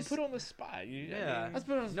mean, we you just- were put on the spot. Yeah. Let's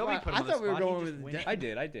put it on the Nobody spot. put him I on the thought we were spot, he going just with went. I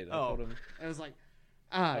did. I did. I Oh. told him. It was like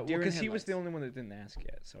Because deer in he was the headlights. only one that didn't ask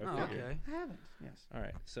yet. So I Oh, figured. okay. I haven't. Yes. All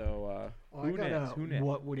right. So Oh, who next? Who next?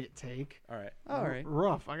 What would it take? All right. All right.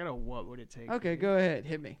 Rough. I got a what would it take? Okay, go ahead.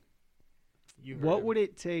 Hit me. You heard What him. would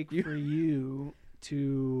it take for you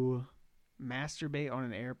to masturbate on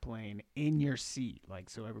an airplane in your seat, like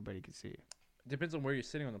so everybody could see you? Depends on where you're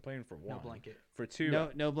sitting on the plane for one. No blanket. For two.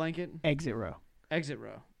 No blanket. Exit row. Exit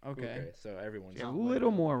row. Okay. Okay. So everyone's. A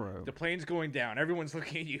little more row. The plane's going down. Everyone's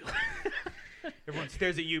looking at you. Everyone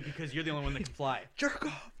stares at you because you're the only one that can fly. Jerk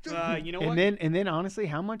off. You know what? And then honestly,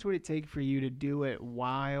 how much would it take for you to do it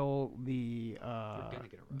while the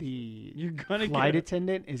You're gonna flight get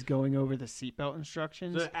attendant is going over the seatbelt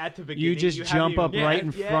instructions? So at the beginning, You just have jump you- up Yeah, right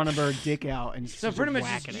in yeah. front of her, dick out, and So just pretty much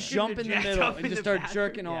whacking just it. jump in the jacked middle up and in just the start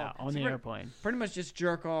jerking Yeah, off. on So the airplane. Pretty much just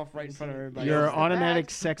jerk off right in front of everybody. You're else. automatic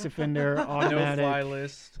sex offender, No automatic. fly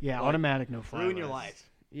list. Yeah, Like, automatic no fly. Ruin your list. life.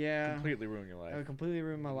 Yeah. Completely ruin your I life. would completely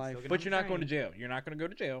ruin my life. Still But you're not going to jail. You're not going to go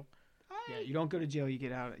to jail. Yeah, you don't go to jail. You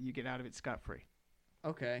get out. You get out of it scot free.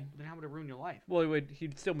 Okay. Then how would it ruin your life? Well,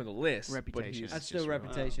 he'd still be on the list. But Reputation. he's That's just still ruined.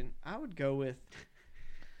 reputation. I would go with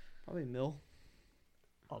probably Mill.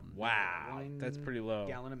 Wow, One that's pretty low.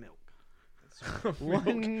 Gallon of milk.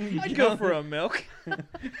 One I'd go for a milk.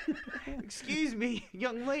 Excuse me,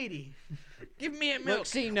 young lady. Give me a Look,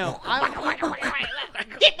 see, no. I,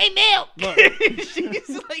 Get me milk. look, She's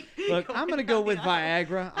like, look, I'm going to go with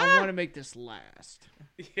Viagra. I want to make this last.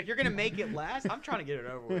 if you're gonna make it last, I'm trying to get it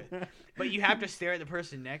over with. But you have to stare at the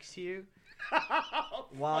person next to you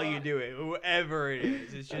while you do it, whoever it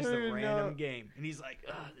is. It's just a Oh, random no. game, and he's like,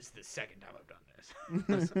 "This is the second time I've done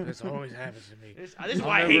this. This always happens to me. This is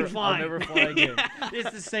why I hate flying. I'll never fly again.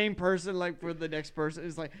 It's the same person, like, for the next person.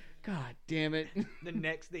 It's like, God damn it. The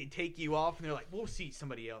next, they take you off, and they're like, "We'll seat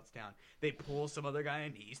somebody else down." They pull some other guy,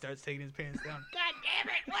 and he starts taking his pants down. God damn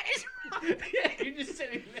it! What is wrong? Yeah, you're just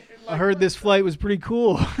sitting there. I heard this flight was pretty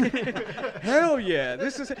cool. Hell yeah!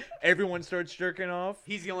 This is everyone starts jerking off.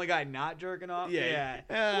 He's the only guy not jerking off. Yeah.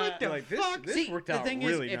 What the like, fuck? This See, worked the out thing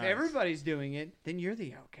really is, if nice. everybody's doing it, then you're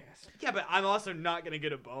the outcast. Yeah, but I'm also not gonna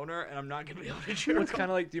get a boner, and I'm not gonna be able to jerk. Well, it's off.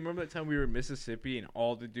 kind of like, do you remember that time we were in Mississippi and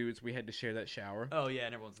all the dudes we had to share that shower? Oh yeah,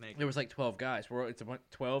 and everyone's naked. There was like 12 guys. It's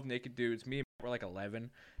 12 naked dudes. Me and were like 11,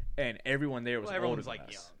 and everyone there was Well, everyone older was, than like,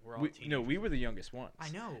 us. young. We're all we teenagers. were the youngest ones. I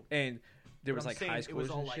know. And there But was I'm like saying high it was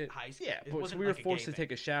schoolers all, and like, shit. high school. Yeah, It but so wasn't we were like a forced gay to thing.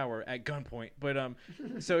 take a shower at gunpoint. But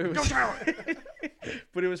so it was. Go shower.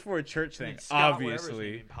 But it was for a church thing, And Scott, whatever his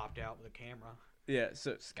obviously. name, popped out with a camera. Yeah,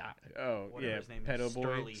 so Scott. Oh, Whatever yeah, his name is, pedo boy,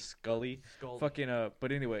 Sturley. Scully. Skull. Fucking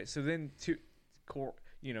but anyway, so then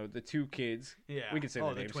the two kids. Yeah. We can say oh,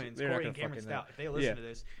 their the names. twins, They're not Corey gonna and Cameron fucking know. Stout. If they listen Yeah. to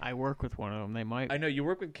this, I work with one of them. They might. I know you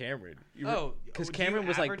work with Cameron. oh, Because do you Cameron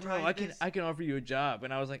was like, "Bro, advertise I this? can offer you a job,"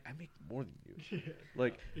 and I was like, "I make more than you."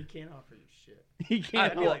 Like, He can't offer you shit. He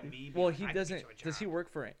can't. That'd be like me being well, like, he "I can doesn't. get you a Does he job."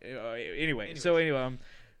 work for? Anyway, so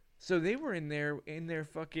so they were in their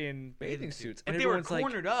fucking bathing suits, But and they were everyone's like,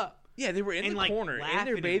 cornered up. yeah, they were in and, the like, corner in laughing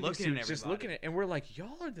their and bathing looking at suits, just everybody. looking at, and we're like,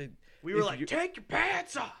 y'all are the. We were if like, you- "Take your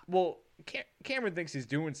pants off." Well, Cameron thinks he's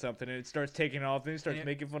doing something, and it starts taking off. Then he starts Yeah.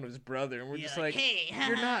 making fun of his brother, and we're You're just like, hey,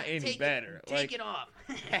 "You're not any take better." Take it off.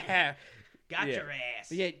 Got Yeah. your ass.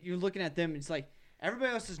 But yet you're looking at them. It's like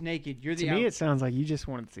everybody else is naked. You're the To me, it sounds like you just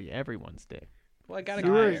wanted to see everyone's dick. Well, I gotta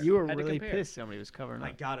You were compare. you were Had to really compare. pissed somebody was covering I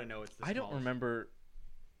up. gotta know it's the I don't smallest. remember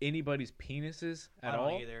anybody's penises at I don't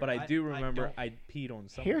all, either. but I do I remember don't- I peed on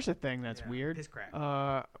someone. Here's the thing that's Yeah, weird. piss crack.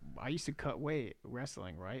 I used to cut weight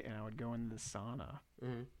wrestling, right? And I would go into the sauna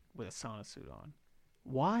with a sauna suit on.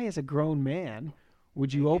 Why, as a grown man,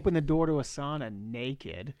 would you open the door to a sauna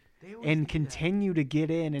naked They always and do continue to get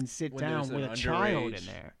in and sit When down there's with an a child underage- in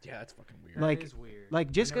there? Yeah, that's fucking weird. that. like- That is weird. Like,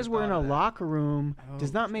 just I never because we're in thought a of that. locker room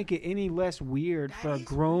does Oh, not make it any less weird That for a is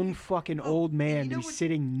grown weird. fucking Oh, old and man you to know be what's-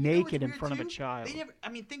 sitting you know what's naked in weird, front of a too? child. They never. I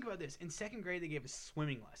mean, think about this. In second grade, they gave us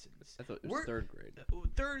swimming lessons. I thought it was We're- third grade.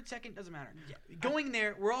 Third, second, doesn't matter. Going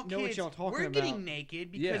there, we're all know what kids. y'all talking We're getting about.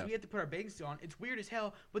 naked because Yeah. we have to put our bathing suit on. It's weird as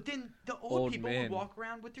hell. But then the old Old people men. would walk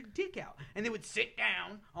around with their dick out, and they would sit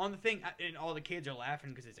down on the thing, and all the kids are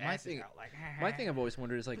laughing because his My ass thing- is out. Like, My thing I've always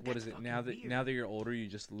wondered is like, But what that's is it fucking now weird. that you're older, you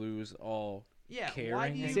just lose all. yeah. Why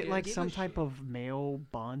caring do you Is it like give some a type shit? of male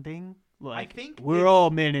bonding? Like, think we're it's- all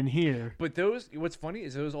men in here. But what's funny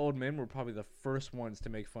is those old men were probably the first ones to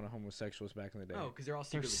make fun of homosexuals back in the day. Oh, because they're all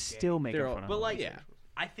They're secretly gay. still making They're all- fun of But them. like, Yeah.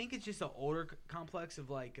 I think it's just an older complex of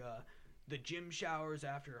like the gym showers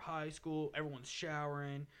after high school. Everyone's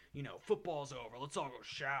showering. You know, football's over. Let's all go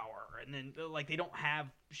shower. And then like they don't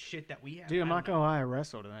have shit that we have. Dude, I'm I not don't gonna lie. I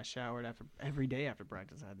wrestled and I showered every day after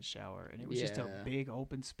practice. I had to shower, and it was just a Yeah. big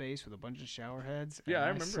open space with a bunch of shower heads. Yeah, and I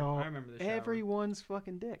remember. saw I remember the shower. everyone's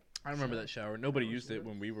fucking dick. I remember that shower. Nobody used it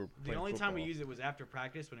when we were The playing only time we football. used it was after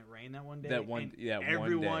practice when it rained that one day. That one- and yeah, one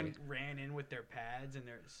everyone day. ran in with their pads and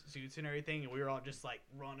their suits and everything, and we were all just like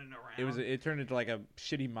running around. It turned into like a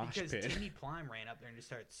shitty mosh because pit. Timmy Plime ran up there and just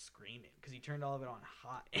started screaming because he turned all of it on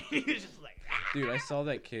hot. And he was just like, "Ah!" Dude, I saw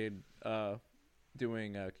that kid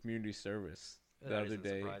doing community service the That other doesn't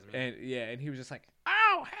day, surprise me. and he was just like,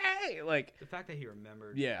 "Oh, hey!" Like, The fact that he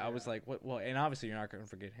remembered. yeah, I was like, "What?" Well, and obviously you're not going to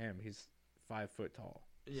forget him. He's 5 foot tall.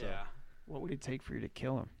 yeah. So. What would it take for you to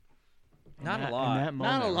kill him? Not In a that- lot. In that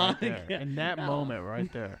Not a moment lot. Right there. Yeah. In that Not a moment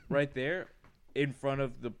right there. Right there, in front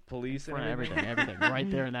of the police and Front of everything. everything. Right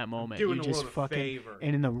there in that moment. Doing you the just world a fucking favor.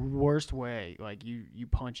 and in the worst way, like you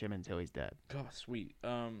punch him until he's dead. Oh, sweet.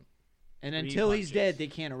 And Three until he's punches. dead, they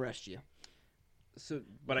can't arrest you. So,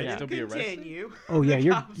 but I'd Yeah. still be arrested. Continue. Oh yeah,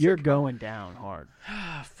 Cops you're are going down hard.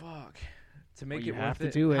 Ah, fuck. To make Well, it you worth have to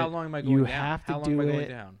it, do how it. long am I going You down? have to how long do am I going it.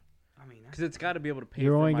 down? I mean, Because it's got to be able to pay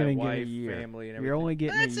You're for only my gonna wife, get a year. family, and everything. You're only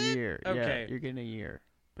getting That's a it? year. Okay. Yeah, you're getting a year,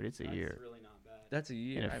 but it's a year really not bad. That's a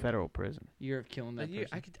year. in a I- federal prison. Year of killing a that year.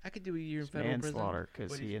 person. I could do a year in It's federal prison. manslaughter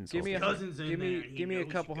because But he if- insulted. Give me a His cousins in give there me and he give me a knows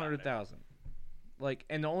you couple got it. 100,000. Like,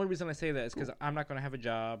 and the only reason I say that is because I'm not gonna have a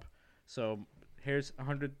job. So here's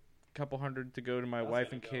couple hundred to go to my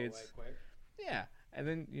wife and kids. Yeah, and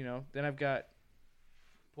then then I've got.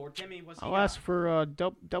 Poor Timmy. What's he I'll got? ask for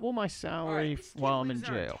double my All salary right, this kid while I'm lives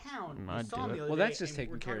in our jail. town. And We I'd saw do him it. the other Well, day, that's just and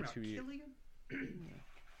taking we're care of talking 2 about years. killing him?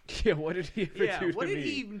 Yeah, what did he ever Yeah, do what to did me?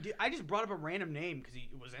 he even do? I just brought up a random name because he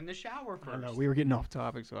was in the shower I don't first. know, we were getting off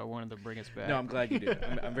topic, so I wanted to bring us back. No, I'm glad you did.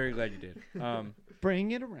 I'm very glad you did.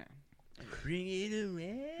 Bring it around. Bring it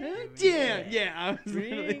around. Yeah. I was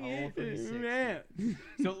Bring really- it 36. around.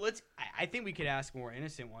 So let's. I think we could ask more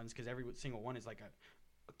innocent ones because every single one is like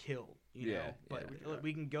a kill, you know. Yeah, But yeah.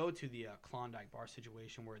 we can go to the Klondike bar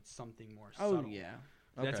situation where it's something more Oh subtle. yeah.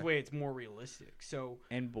 That's Okay. the way it's more realistic. So,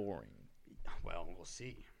 And boring. well, we'll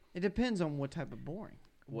see. It depends on what type of boring.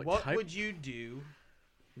 What type? would you do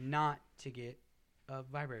not to get a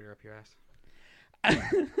vibrator up your ass?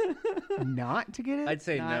 Not to get it. I'd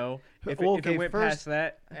say Not- no. If, Well, if it okay, went first-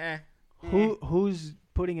 past that, Who's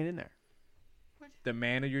putting it in there? the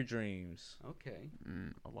man of your dreams. Okay.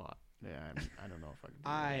 A lot. Yeah, I don't know if I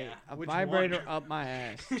can. Do Yeah, A which vibrator one? up my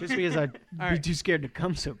ass. that. Just because I'd be right. too scared to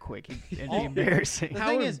come so quick, it'd be All- embarrassing. The How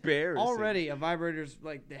thing is, embarrassing. already a vibrator's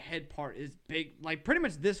like the head part is big, like pretty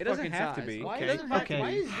much this It doesn't fucking have to size. be. Why Okay, doesn't have to- okay. why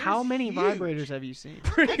is How yours many huge? vibrators have you seen?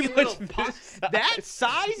 Pretty little much pop- this size. That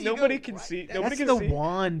size? You Nobody go can right see. there. Nobody That's can the see.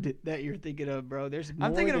 wand that you're thinking of, bro. There's more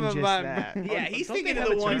I'm thinking than of a just vi- that. Yeah, he's Don't they thinking have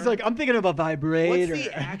of a the one. He's like, I'm thinking of a What's vibrator.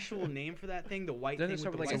 the actual name for that thing? The white Doesn't thing it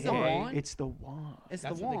start with with the like white a It's the K? wand. It's the wand. It's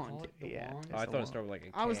That's the what they wand. call it? The Yeah. wand? Oh, I the thought it wand. started with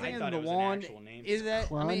like a I was K. I thinking thought the it was an wand. actual name. Is that?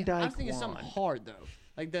 I mean, I was Klondike thinking something wand. hard though,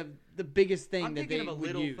 like the biggest thing I'm that thinking they of a would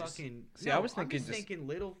little use. fucking. See, no, I was I'm thinking just just- thinking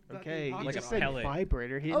little. fucking Okay, you pocket Like a just rocket. said pellet.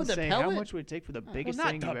 vibrator. He Oh, didn't the say how pellet? much would it take for the well, biggest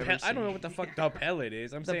Not thing the you've ever pellet. seen. I don't know what the fuck the pellet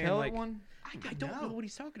is. I'm The saying pellet like one. I don't know what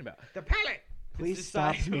he's talking about. The pellet. Please It's the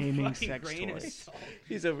stop size of a naming fucking sex grain of toys. salt.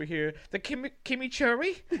 He's over here. The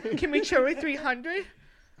chimichurri, chimichurri 300.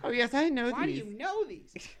 Oh yes, I know Why do these. you know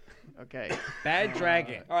these? Okay. Bad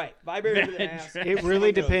dragon. All right, vibrator to the Bad ass. drag. It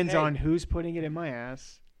really Goes, depends hey. on who's putting it in my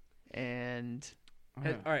ass, and All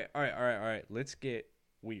right. Let's get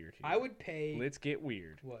weird. Here. I would pay. Let's get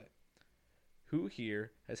weird. What? Who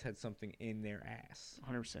here has had something in their ass?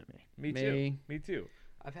 100% me. Me Me. too. Me too.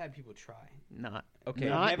 I've had people try. Not. Okay,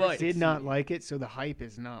 Not. never Did not succeed. like it, so the hype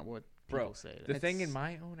is not what people Bro, say. the thing in It's-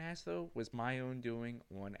 my own ass though was my own doing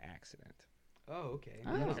on accident. Oh, okay.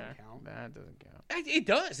 Oh. That Okay. doesn't count. That doesn't count. It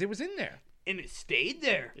does. It was in there. And it stayed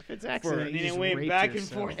there. If it's And accident, you then just it went raped back and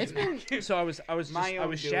yourself. forth. It's been- So I was My own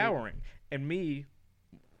doing. showering, and me,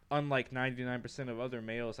 unlike 99% of other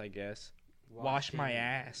males, I guess, wash my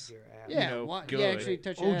ass. Your ass. Yeah, know, you good. actually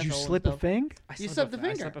touch your Oh, did you asshole and slip a stuff. thing? You slipped a I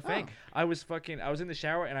finger. slipped a fang. Oh. I was in the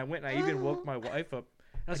shower, and I went and I even woke my wife up.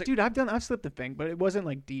 And I was like, Dude, I've slipped a thing, but it wasn't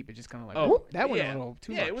like deep. It just kind of like, Oh, whoop, that went yeah. a little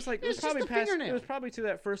too yeah, much. it was like it It's was just probably a past. It fingernail. was probably to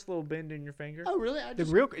that first little bend in your finger. Oh really? I The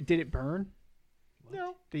just real. Did it burn?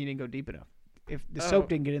 No. Then you didn't go deep enough. If the Oh. soap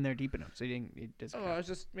didn't get in there deep enough, so you didn't. It doesn't. Oh, count.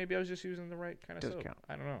 I was just using the right kind of Doesn't soap. count.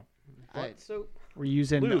 I don't know. I- So We're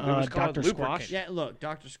using Lube, it was called Dr. lubricant. Squash. yeah. Look,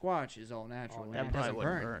 Dr. Squatch is all natural. Oh, and That it probably doesn't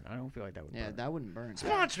wouldn't burn. burn. I don't feel like that would Yeah, burn. that wouldn't burn.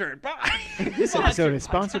 Sponsored by. This episode is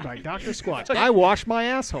sponsored by Dr. Squatch. I wash my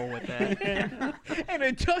asshole with that. and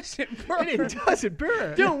it doesn't burn. And it doesn't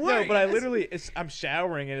burn. Don't worry. No, but I literally, I'm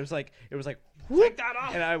showering and it was like, take that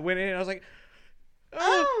off. and I went in and I was like,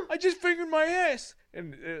 oh, I just fingered my ass.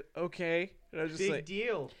 And okay, and I was just Big like,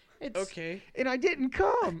 deal. It's okay, And I didn't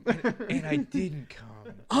come. and I didn't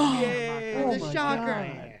come. Yay. Oh the my shocker.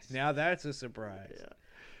 God. Now that's a surprise.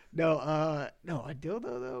 No, a dildo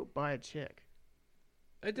though by a chick.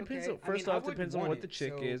 It depends. Okay, On, I first mean, I off, depends wouldn't on want what the it,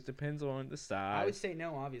 chick so- is. Depends on the I would size. say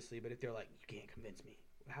no, obviously, but if they're like, you can't convince me,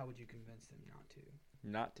 how would you convince them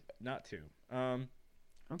not to? Not to.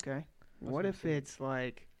 Okay. That's What what if I'm saying. it's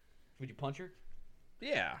like Would you punch her?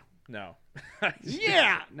 Yeah. No.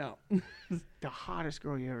 Yeah. No. the hottest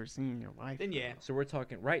girl you ever seen in your life? Then yeah. So we're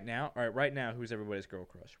talking right now. All right, right now, who's everybody's girl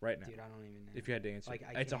crush? Right now, Dude, I don't even know. if you had to answer, Like,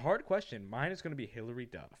 I it's a can't. hard question. Mine is going to be Hillary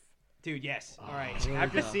Duff. Dude, yes. All right. here we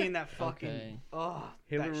After go. seeing that fucking, Okay.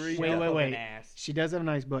 Hillary- Wait, of wait. an ass. She does have a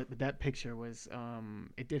nice butt, but that picture was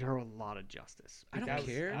it did her a lot of justice. I don't That was-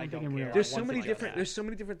 care. I don't Thinking care. real- There's I so want many something like different. that. There's so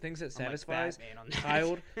many different things that I'm like satisfies Batman on that.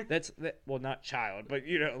 child. Well, not child, but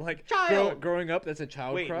like Child. growing up. That's a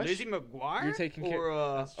child Wait, crush. Lizzie McGuire? You're taking care- or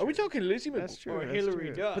Are we talking Lizzie That's McGuire? true. or that's Hillary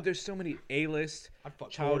true. Duff? But there's so many A-list I'd fuck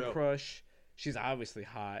child Gordo. crush. She's obviously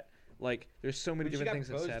hot. Like there's so many When she different got things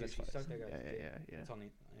that proposed to, she satisfy. sucked that Yeah, guy's dick. yeah. It's on the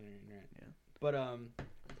internet. Yeah. But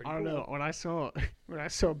pretty I don't cool. know. When I saw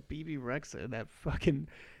BB Rexa, that fucking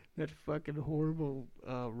horrible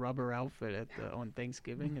rubber outfit on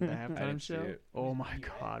Thanksgiving at the halftime didn't see show. it. Oh my BB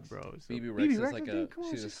God, Rex? bro! So, BB Rex is Rexa, like dude, come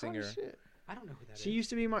on, she's a hot singer. as shit. I don't know who that is. She used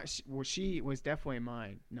to be she was definitely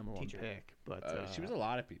my number one Teacher. pick, but She was a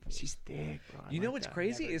lot of people. she's thick, bro. I You know like what's that.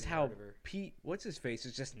 crazy Never is even how heard of her. Pete, what's his face,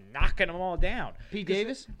 is just knocking them all down. Pete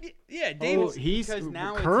Davis. Yeah, Oh, Davis. he's because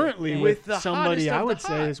now it's a currently thing. with With the somebody hottest of I the would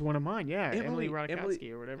say hot. is one of mine. Yeah, Emily Emily-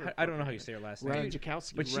 Ratajkowski or whatever. I don't know how you say her last name.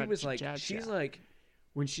 Ratajkowski. But she was like, she's like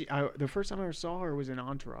when the first time I ever saw her was in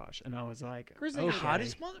Entourage, and I was like, Grizzly okay, King.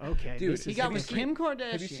 hottest mother. Okay, Dude, this He is got gonna with be- Kim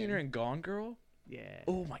Kardashian. Have you seen her in Gone Girl? Yeah.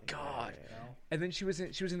 Oh my God. And then she was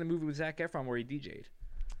in the movie with Zac Efron where he DJ'd.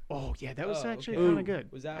 Oh yeah, that was Oh, actually okay. kind of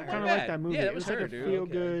good. Was that I one? kind of Not like bad. that movie. Yeah, that it was was like her, a dude. feel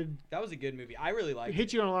Okay. good. That was a good movie. I really liked It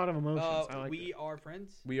hit you on a lot of emotions. I like We Are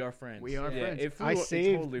Friends. We Are Friends. We are Yeah, friends. It flew, I it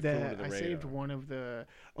saved totally flew that. under the I saved radar. one of the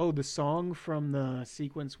the song from the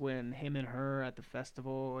sequence when him and her at the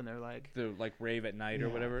festival and they're like The like rave at night or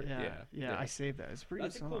whatever. Yeah, I saved that. It's a pretty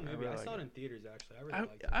That's a good cool song. movie. I really saw like it it. in theaters actually. I really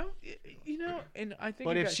I, liked it. you know, and I think.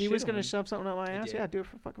 But it if got she shit was on gonna me. shove something up my ass, did. yeah, I'd do it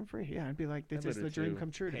for fucking free. Yeah, I'd be like, this I is would the have dream too.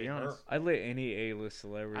 come true. To Pay be her. honest, I'd let any A-list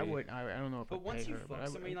celebrity. I would. I don't know if. But I'd once pay you her, but I fuck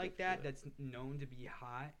would- somebody I'd like do that it. that's known to be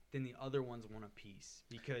hot, then the other ones want a piece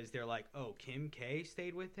because they're like, oh, Kim K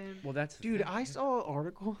stayed with him. Well, that's the Dude, thing. I saw an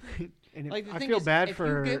article, and Like the I thing feel is, bad if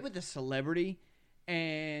for. you get with a celebrity,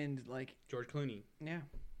 and like George Clooney. yeah,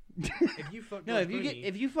 If you fuck no, George if you Clooney, get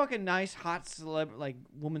if you fuck a nice hot like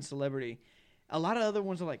woman celebrity, a lot of other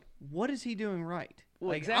ones are like, what is he doing right? Well,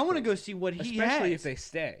 like I exactly. want to go see what he especially has. if they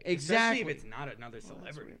stay. especially exactly. if it's not another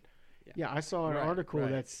celebrity. Yeah, I saw an Right, article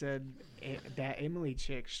right. that said that Emily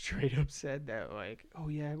chick straight up said that like, oh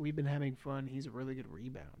yeah, we've been having fun. He's a really good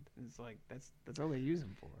rebound. And it's like that's all they use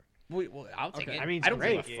him for. Well, I'll take Okay. it. I mean, I it's don't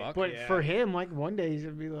great, give a fuck. But Yeah. for him, like one day he's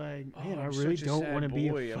gonna be like, man, Oh, I I'm really such a don't sad want to be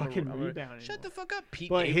boy. a I'm fucking I'm rebound. Shut the fuck up, Pete.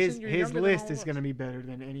 But Davidson. You're his younger than list all is of gonna us. be better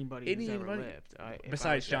than anybody who's ever Anybody- lived.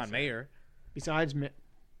 Besides John Mayer. Besides,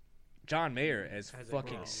 John Mayer has Has a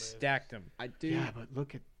fucking girl. stacked him. I do. yeah, but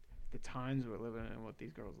look at the times we're living in and what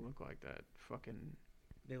these girls look like. That fucking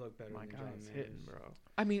They look better my than God, John it's Mayer's. hitting, bro.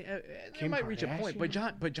 I mean, it Kim might reach a point, but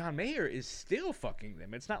Kardashian? John Mayer is still fucking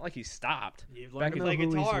them. It's not like he stopped, You've Back learned to in- play I don't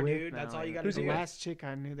know who he's guitar, with dude. That's now, all you yeah. got to Who's The he do. with? last chick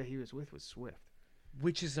I knew that he was with was Swift.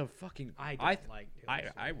 which is a fucking. I I don't like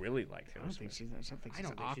Taylor I Swift. really like I Taylor don't think Swift. she's. I think I she's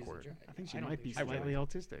don't think she's a awkward. dra- I think she I don't might think be she's a slightly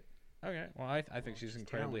autistic. Okay, well, I think she's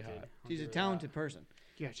incredibly talented. hot. I'll She's a give her talented that. person.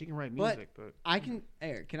 Yeah, she can write But- music, but I can.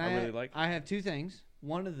 Eric, can I I? really like- I have two things.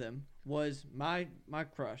 One of them was my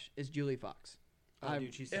crush is Julie Fox. Oh,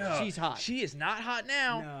 dude, she's she's hot. She is not hot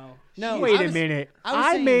now. No. No, wait I a was- minute. I was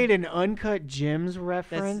I saying- made an Uncut Gems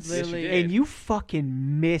reference, literally Yes, you and did. you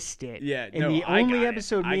fucking missed it. Yeah, and no, the I only got it.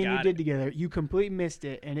 episode I me and you got did it. together, you completely missed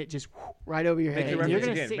it, and it just right over your Make head. the And you're reference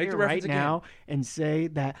gonna again. sit Make the here right reference again. now and say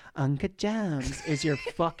that Uncut Gems is your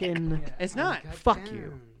fucking. It's not. Fuck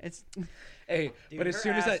you. It's Hey, Dude, but as her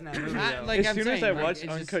soon as ass I, in that movie, I- though. like as I'm soon as saying, I like, watched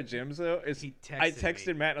it's just- Uncut Gems, though, He I texted texted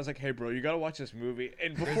me. Matt and I was like, "Hey, bro, you gotta watch this movie."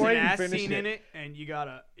 And There's before an I even ass finished scene it, in it, and you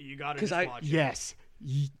gotta 'Cause just I- watch it. Yes.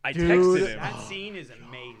 I Dude, texted him. That scene is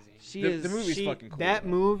amazing. she The is. movie's she- fucking cool. That though.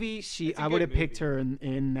 movie, It's a I would good have picked movie. her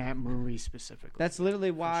in that movie specifically. That's literally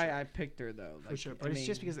why I picked her, though. for Like, sure. I But it's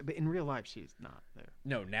just mean, because, but in real life, she's not there.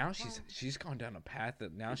 No, now she's gone down a path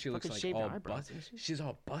that now she looks Fucking like shaved all eyebrows, busted. isn't she? She's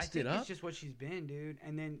all I busted think up. it's just what she's been, dude.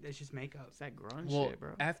 And then it's just makeup. It's that grunge Well, shit,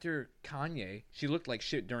 bro. after Kanye, she looked like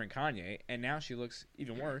shit during Kanye, and now she looks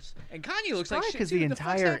even worse. And Kanye looks Probably like shit because too. the What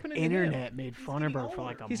fuck's entire happening to him? internet made fun of her getting for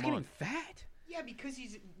like a He's getting month. fat. Yeah, because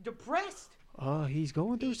he's depressed. Oh, he's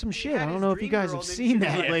going through some He shit. had I don't his know if you dream guys girl, have didn't seen you?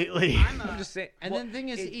 that Yeah. lately. I'm just saying. And well, then the thing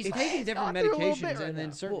is, he's it's- taking different gone through a little medications, bit right and then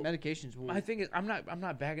now. certain Well, medications will. My thing is, I'm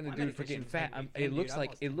not bagging the My dude for getting medication's fat. been It dude, looks I like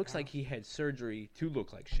lost it 10 looks like pounds. he had surgery to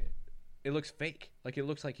look like shit. It looks fake. Like it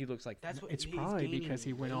looks like he looks like. That's what It's he's probably gaining because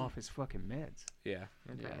he went weight. off his fucking meds. Yeah,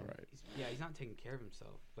 you're Yeah. probably right. He's not taking care of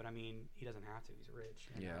himself. But I mean, he doesn't have to. He's rich.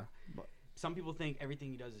 you Yeah. know? Some people think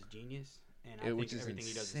everything he does is genius, and I Yeah, think which is everything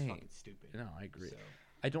he does is insane. fucking stupid. No, I agree. So,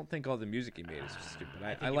 I don't think all the music he made is stupid.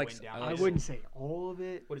 I I think it like. went down. I Yes. wouldn't say all of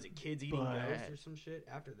it. what is it? Kids eating But- ghosts or some shit.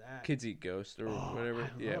 After that, Kids Eat Ghost or Oh, whatever. I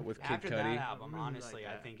Yeah, love with Kid after that Cudi. album, I really honestly,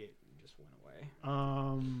 like I that. think it just went away.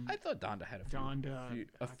 I thought Donda had a few. Donda.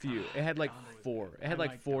 A few. It had like Donda was 4. good. It had I like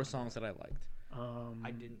liked 4 Donda. songs that I liked.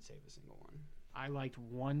 I didn't save a single one. I liked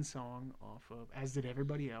one song off of, as did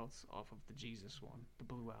everybody else, off of the Jesus one, the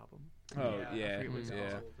Blue album. Oh I yeah, forget what was the yeah.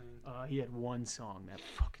 whole thing. He had one song that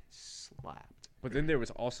fucking slapped. But then there was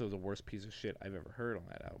also the worst piece of shit I've ever heard on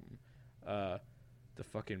that album. The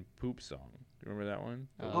fucking poop song. Do you remember that one?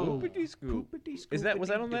 The Oh. Whoopity Scoop. Poopity Was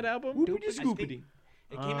that on that album? Whoopity I think scoopity.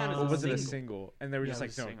 It came out as Or a was it a single. single? And they were Yeah, just it like,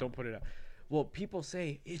 was a no, single. don't put it out. Well, people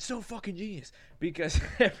say it's so fucking genius because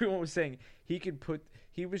everyone was saying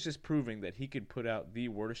he was just proving that he could put out the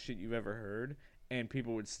worst shit you've ever heard and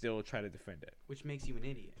people would still try to defend it. Which makes you an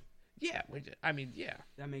idiot. Yeah, I mean, yeah.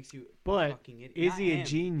 That makes you a But fucking idiot. is Not he a him.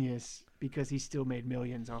 genius because he still made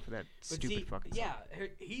millions off of that But stupid see, fucking song? yeah,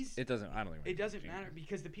 he's. It doesn't. I don't even. It doesn't matter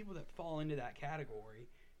because the people that fall into that category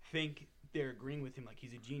think they're agreeing with him like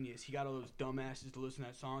he's a genius. He got all those dumbasses to listen to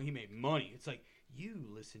that song. He made money. It's like you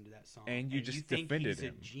listen to that song And you just think defended he's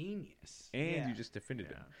him. a genius. And Yeah. you just defended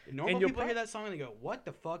him. Normal and you'll people pro- hear that song and they go, "What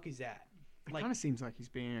the fuck is that?" It Like kind of seems like he's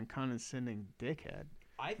being a condescending dickhead.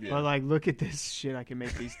 I think. But like, look at this shit I can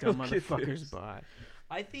make these dumb Look at motherfuckers this. buy.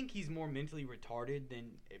 I think he's more mentally retarded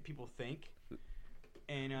than people think.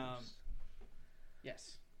 And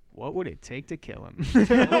Yes. What would it take to kill him?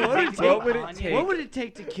 What would it take? What would it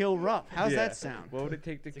take to kill Ruff? How's Yeah. that sound? What would it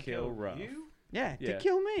take to, to kill Ruff? you, Yeah, Yeah. to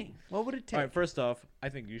kill me. What would it take? All right, first off, I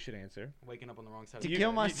think you should answer. waking up on the wrong side. To of the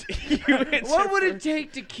kill bed. myself. You answer What would it first.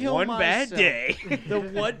 take to kill One myself? bad day. The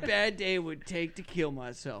one bad day would take to kill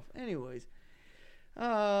myself. Anyways,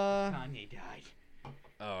 Kanye died.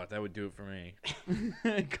 Oh, that would do it for me.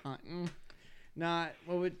 not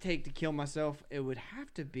what would it take to kill myself? It would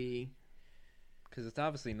have to be Because it's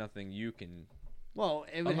obviously nothing you can, well.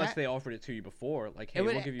 It would unless they offered it to you before. Like, hey, It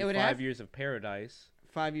would- we'll give it you would 5 have- years of paradise.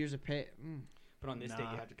 5 years of pay. But on this day,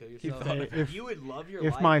 Nah. you have to kill If yourself. they- if- you would love your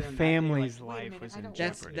if life. my and that day, family's like, wait a life minute, was I in don't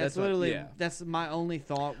That's jeopardy. that's That's what- literally yeah. that's my only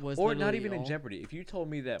thought was. Or not literally even in all- jeopardy. If you told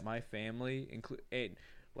me that my family include,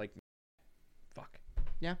 like, fuck.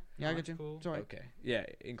 Yeah, yeah, I Oh, got you. that's cool. It's all right. Okay, yeah,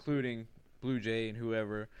 including Blue Jay and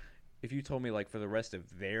whoever. If you told me like for the rest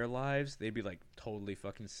of their lives, they'd be like totally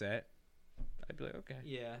fucking set. I'd be like, okay.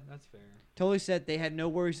 Yeah, that's fair. Totally said they had no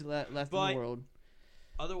worries left in But- the world.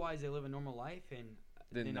 Otherwise, they live a normal life, and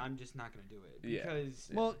Then then no. I'm just not gonna do it Yeah. because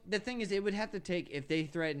Well, the thing is, it would have to take if they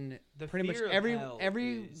threatened the pretty much fear of every hell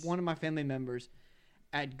is one of my family members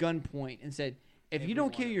at gunpoint and said, if you Every don't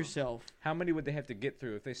one kill of them. yourself, How many would they have to get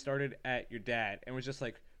through if they started at your dad and was just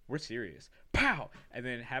like, we're serious, pow, and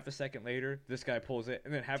then half a second later, this guy pulls it,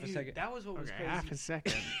 and then half a Dude, second. that was what was Okay, crazy. half a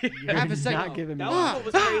second. Half a second. Not giving me That Ah.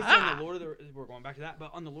 was what was crazy on the Lord of the. We're going back to that,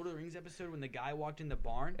 but on the Lord of the Rings episode when the guy walked in the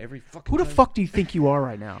barn. Every fucking. Who the time- fuck do you think you are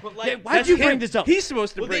right now? But Yeah, like, why'd that's you him. bring this up? He's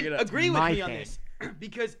supposed to Well, bring then it up. agree with My me on thing. this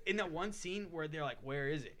because in that one scene where they're like, "Where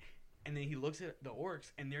is it?" and then he looks at the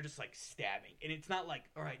orcs and they're just like stabbing, and it's not like,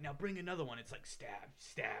 "All right, now bring another one." It's like stab,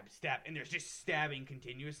 stab, stab, and there's just stabbing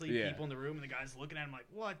continuously. Yeah. People in the room, and the guy's looking at him like,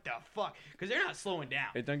 "What the fuck?" Because they're not slowing down.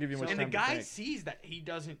 It doesn't give you much And the time to guy think. sees that he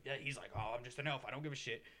doesn't. He's like, "Oh, I'm just an elf. I don't give a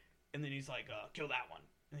shit." And then he's like, "Kill that one."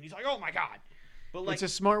 And then he's like, "Oh my god!" But like, It's a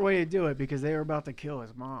smart way to do it because they were about to kill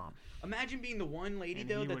his mom. imagine being the one lady And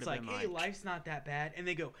though he that's would've like, been "Hey, like- life's not that bad," and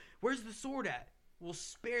they go, "Where's the sword at? We'll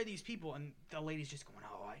spare these people." And the lady's just going,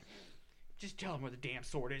 "Oh, I just tell him where the damn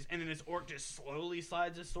sword is." And then this orc just slowly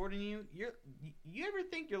slides his sword in you. You ever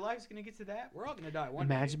think your life's gonna get to that? We're all gonna die one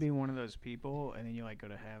Imagine day. being one of those people and then you like go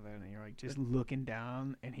to heaven and you're like just looking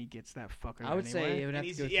down and he gets that fucker. I would say anyway. it would And have to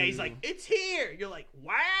he's, go he's through- like, "It's here." You're like,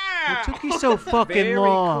 "Wow." What took you so fucking Very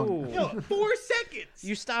long? cool. Yo, 4 seconds.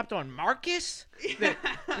 You stopped on Marcus? Yeah.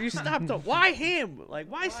 You stopped on why him? Like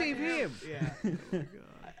why save him? Yeah.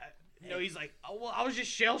 No, he's like, "Oh well, I was just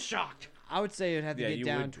shell shocked." I would say it would have to Yeah, get you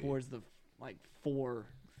down would be. towards the like 4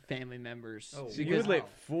 family members. Oh, So you Because would let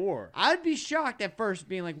 4. I'd be shocked at first,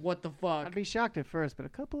 being like, "What the fuck?" I'd be shocked at first, but a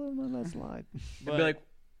couple of them let slide. But It'd be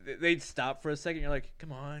like they'd stop for a second. You're like,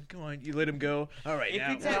 come on. You let him go. All right, If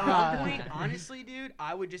now. it's at Ah. one point, honestly, dude,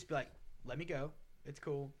 I would just be like, "Let me go. It's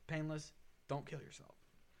cool, painless. Don't kill yourself.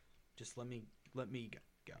 Just let me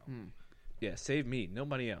go." Yeah, save me.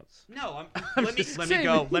 Nobody else. No, I'm let me just let me saying.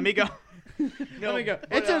 go. Let me go. let me go.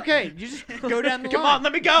 but, It's okay. You just go down the Come line. on,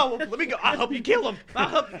 let me go. Let me go. I'll help you kill him. I'll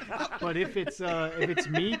help. But if it's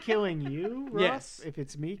me killing you, Ruff, Yes. if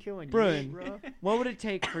it's me killing Bruin. you, Ruff, What would it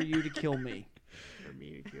take for you to kill me? for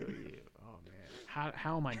me to kill you, oh man,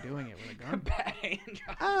 how am I doing it with a gun? Bad hand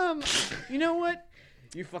job. You know what?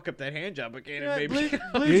 You fuck up that hand job again, You know and what? maybe.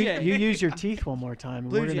 Blue You, Jay. you use your teeth one more time, and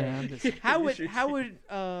Blue we're gonna Jay. have this. How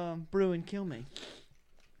would Bruin kill me?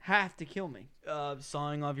 Have to kill me.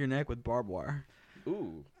 Sawing off your neck with barbed wire.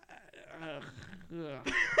 Ooh.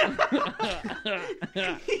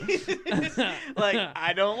 Like,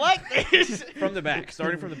 I don't like this. From the back,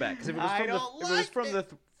 starting from the back. Because if it was I from don't if it was like from the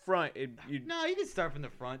front, you'd No, you can start from the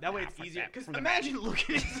front. That way it's easier. Because from the imagine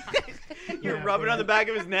looking inside. You're rubbing on the back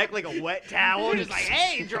of his neck like a wet towel. Just like,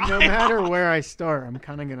 hey, dry No off. matter where I start, I'm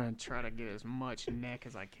kind of gonna try to get as much neck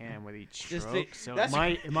as I can with each Just stroke. So that's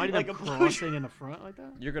it might like have a been blue- crossing in the front like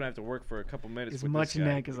that. you're gonna have to work for a couple minutes As with much this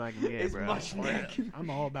guy. neck as I can get, As bro. much neck. I'm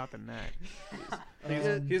all about the neck.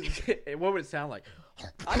 What would it sound like?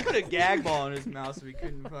 I put a gag ball in his mouth so he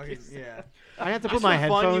couldn't fucking, yeah. I have to That's put my so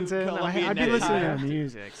fun, headphones you in. Colombian I'd be neck listening tie. to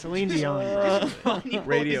music. Celine Dion. He pulled his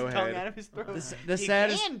Radiohead. tongue out of his throat. The You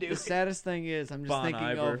saddest, can do the it. saddest thing is, I'm just Bon thinking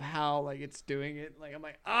Iver. of how like it's doing it. Like I'm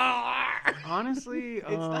like, ah. Honestly, It's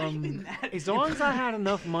not even that. as long as I had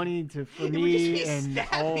enough money for would just me be and all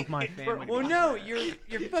stabbing of my it for- family. Well, no,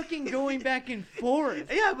 you're fucking going back and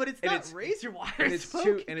forth. Yeah, but it's And not it's- razor wire. And it's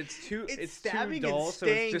too, and it's too, It's it's stabbing too and dull, so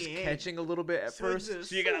it's staying just in. catching a little bit at So first. it's a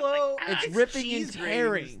So you gotta slow- like, It's it's ripping cheese and grating.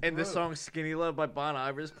 tearing. and the song "Skinny Love" by Bon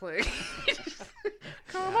Iver's playing.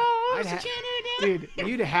 Come on, I'd ha- Dude,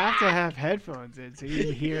 you'd have to have headphones in so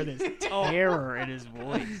you'd hear this terror in his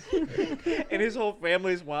voice. And his whole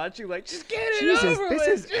family's watching, like, just get it Jesus, over this with.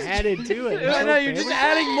 is Just added to it. I know you're just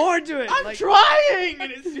adding more to it. I'm like, trying,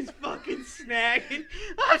 and it's just fucking snagging.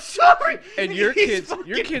 I'm sorry. And your he's kids,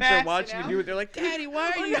 fucking are passing watching out. you do it. They're like, "Daddy,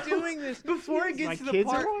 why Oh, are you no. doing this?" Before it My gets to the kids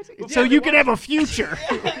part, are watching? before So they you can watch- have a future.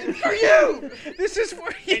 It's for you. This is for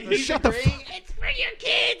And you. he's Shut the agreeing, It's for your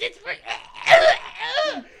kids. It's for.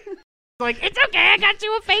 Like, It's okay. I got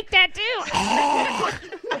you a fake tattoo.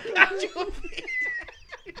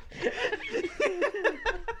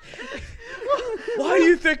 Why do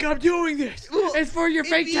you think I'm doing this? it's for your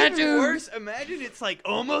fake It's even tattoo. worse. Imagine it's like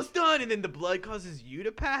almost done, and then the blood causes you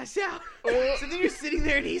to pass out. So then you're sitting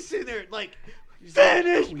there, and he's sitting there like,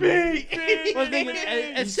 "Finish me!" Well, the thing is,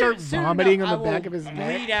 as start soon vomiting enough, on the I back will of his bleed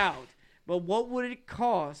neck. out. But what would it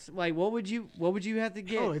cost? Like, what would you have to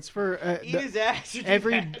get? oh, it's for Eat his ass.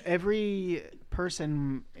 every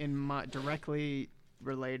person in my directly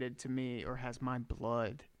related to me or has my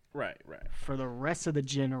blood Right. for the rest of the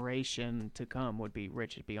generation to come would be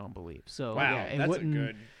rich beyond belief. So Wow, yeah, it that's a wouldn't.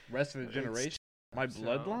 good rest of the generation. My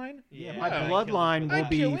bloodline. Yeah, Yeah, my I'd bloodline I'd will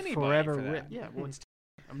be kill anybody forever. for that. Yeah, well,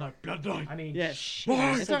 I'm not bloodline. I mean, Yeah. shit,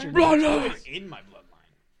 Blood- it's such a- bloodline. It's in my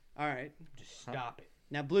bloodline. All right. Just stop it.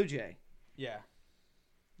 Now, Blue Jay, Yeah.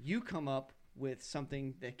 you come up with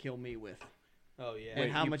something that kill me with, Oh yeah.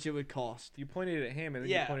 and how much it would cost. You pointed at him, and then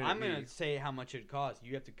you Yeah, pointed I'm at me. gonna say how much it costs.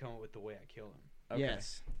 You have to come up with the way I kill him. Okay.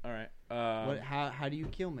 Yes. All right. What? How do you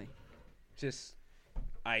kill me? Just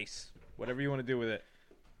ice. Whatever you want to do with it.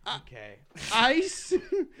 Okay. Ice.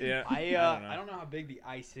 Yeah. I don't know. I don't know how big the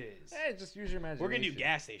ice is. Hey, just use your imagination. We're gonna do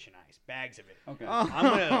gas station ice, bags of it. Okay.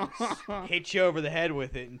 I'm gonna hit you over the head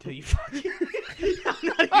with it until you fucking.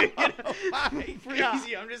 I'm not even gonna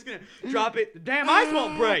crazy. I'm just gonna drop it. The damn ice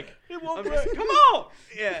won't break. It won't I'm just- break. come on.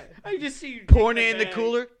 Yeah. I just see you Pouring take it in the bag.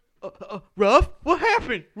 cooler. Rough? What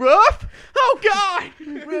happened? Rough? Oh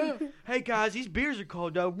God! Rough. Hey guys, these beers are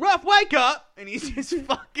cold though. Rough, wake up! And he's just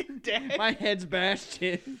fucking dead. My head's bashed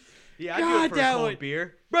in. Yeah, I do God, it for a that cold would-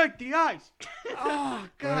 beer. Break the ice. Oh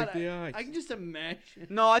God! Break the ice. I can just imagine.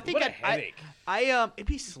 No, I think What a headache. it'd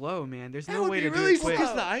be slow, man. There's That no would way be to really do it quick. slow.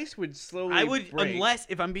 Because the ice would slowly. I would, break. unless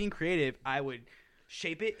if I'm being creative, I would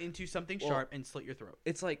shape it into something Well, sharp and slit your throat.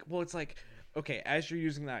 It's like, okay, as you're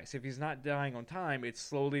using the ice, if he's not dying on time, it's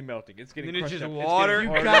slowly melting. It's getting Then it's crushed just up. water. It's You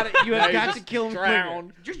getting got harder. it. You have Now you got to just kill him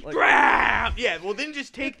drown. Just Like- grab. Yeah, well then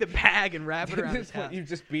just take the bag and wrap it At around this his point, house. you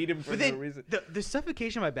just beat him for But no then reason. the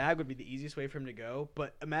suffocation of my bag would be the easiest way for him to go.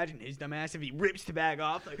 But imagine his dumbass if he rips the bag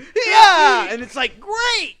off, like yeah, and it's like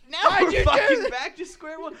great. Now Why'd you we're do fucking that? back to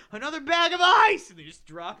square one. Another bag of ice, and they just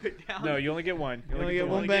drop it down. No, you only get one. You only get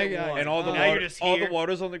the one bag of ice. and all the Now you're water, just all the here.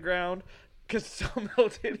 water's on the ground. Because so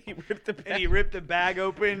melted, he ripped the bag. And he ripped the bag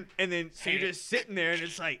open, and then so you're just sitting there, and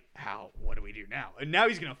it's like, how? What do we do now? And now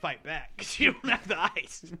he's gonna fight back because you don't have the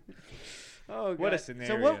ice. Oh God! What a So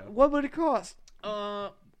scenario. what would it cost?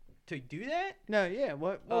 To do that? No, yeah.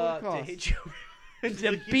 What would it To cost? hit you.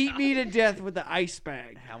 To beat me to death with the ice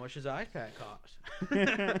bag. How much does the ice pack cost?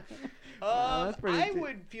 That's pretty I t-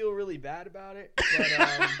 would feel really bad about it, but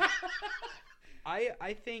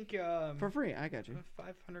I think For free, I got you.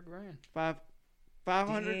 500 grand.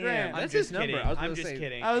 500 Damn, grand. that's I'm his just number. kidding. I was I'm gonna just say-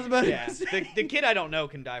 kidding. I was about yeah, to say. the kid I don't know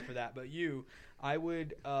can die for that, but you, I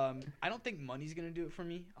would. I don't think money's gonna do it for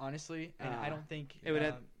me, honestly, and I don't think it would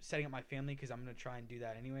have- setting up my family because I'm gonna try and do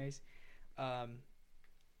that anyways.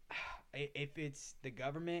 If it's the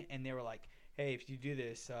government and they were like, "Hey, if you do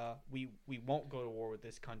this, we won't go to war with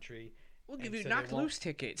this country," We'll give And you so they knock won't- loose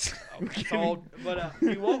tickets. It's all, but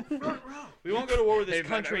we won't go to war with this They're not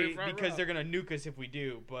gonna country be front because row. they're gonna nuke us if we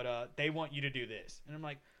do. But they want you to do this, and I'm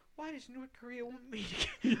like, why does North Korea want me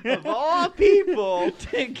to, of all people,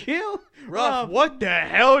 to kill Ruff? What the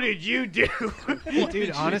hell did you do?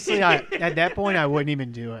 Dude, honestly, at that point, I wouldn't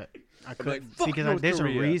even do it. I couldn't "Fuck because North there's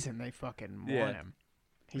Korea." a reason they fucking want Yeah. him.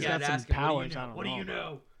 He's Yeah, got some ask him, powers. I don't What do know. you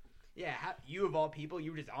know? Yeah, you of all people,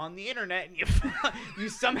 you were just on the internet and you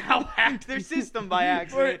somehow hacked their system by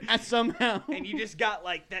accident. Somehow. And you just got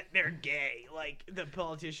like that they're gay, like the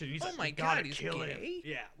politician. He's Oh like, my "We gotta God, he's kill gay?" him.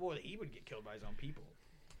 Yeah, well, he would get killed by his own people.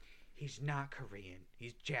 He's not Korean.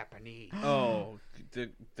 He's Japanese. Oh, the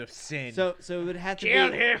sin. So it would have to Kill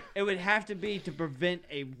be. him. It would have to be to prevent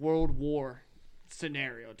a world war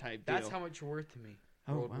scenario type deal. That's how much you're worth to me.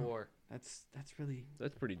 Oh, World wow. War. That's really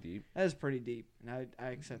That's pretty deep. that is pretty deep, and I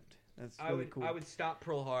accept. That's really cool. I would stop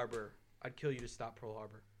Pearl Harbor. I'd kill you to stop Pearl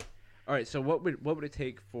Harbor. All right. So what would it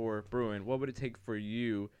take for Bruin? What would it take for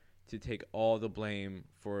you to take all the blame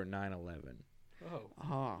for 9/11? Oh,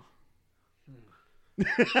 Ah.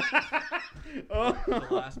 the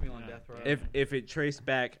last meal on death row. If it traced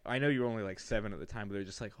back, I know you were only like 7 at the time, but they're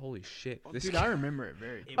just like, holy shit. This Dude, kid- I remember it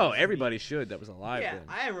very. It oh, was everybody should that was alive Yeah, then.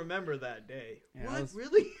 I remember that day. Yeah, what? I was-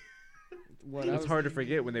 Really? What It's hard to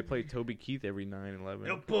forget when they played Toby Keith every 9/11.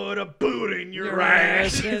 They'll put a boot in your Your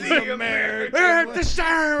ass. ass is The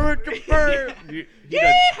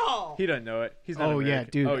Yeehaw! He doesn't know it. He's not Oh yeah, American.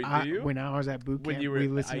 dude. Oh, do you? When I was at boot When camp, you were- we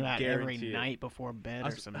listened to I that every guarantee it. night before bed I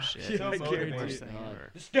or was- some shit. Yeah, I It was the guarantee worst it. thing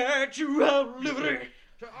ever. The Statue of Liberty.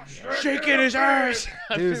 shaking his ass.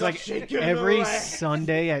 Dude, it was like shaking every the ass.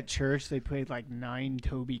 Sunday at church they played like 9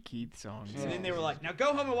 Toby Keith songs. And then they were like, now go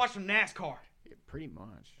home and watch some NASCAR. Yeah, pretty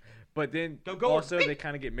much. But then Go also on. they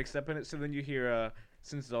kind of get mixed up in it. So then you hear,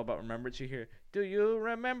 since it's all about remembrance, you hear, "Do you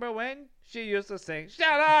remember when she used to sing?"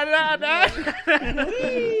 Sha-la-la-la?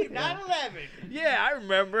 9/11. Yeah, I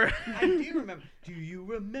remember. I do remember. Do you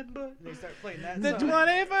remember? And they start playing that The song.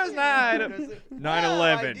 21st night of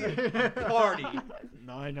 9/11. Oh, party.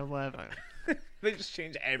 9/11. They just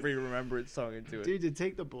change every remembrance song into it. Dude, to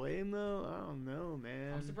take the blame though, I don't know,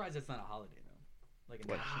 man. I'm surprised that's not a holiday though. Like a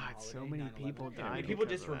God, national so holiday, many 9/11. people Yeah, died people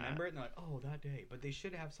because just of that. remember it and they're like, oh, that day. But they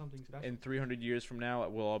should have something special. In 300 years from now,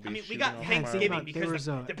 we'll all be. I mean, we shooting got off Thanksgiving fireworks. There because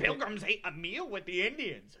was the Pilgrims ate a meal with the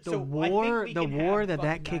Indians. The so I think war, we the can war have that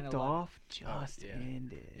fucking kicked 9/11. off just yeah.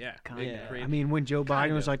 ended. Yeah, Kinda. yeah. I mean, when Joe Biden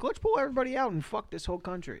Kinda. was like, "Let's pull everybody out and fuck this whole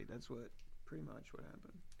country," that's what pretty much what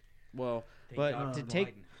happened. Well, Thank But God to for take-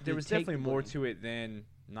 Biden. there to was take definitely the more blame. to it than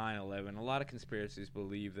 9/11. A lot of conspiracies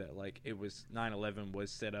believe that like it was 9/11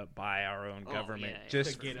 was set up by our own Oh, government yeah.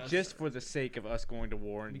 just To get us- just for the sake of us going to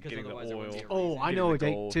war and Because getting the otherwise it would oil. be a Oh, reason. I Getting know.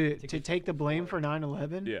 the gold. To get take the blame for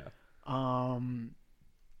 9/11. Yeah.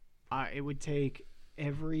 It would take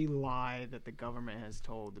every lie that the government has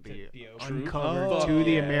told to be be uncovered Oh, to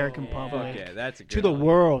the yeah. American Yeah. public, Fuck yeah, that's a good to the one.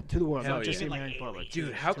 world, Hell not just yeah. the Even, like, American public. aliens.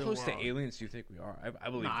 Dude, how to the close to world. aliens do you think we are? I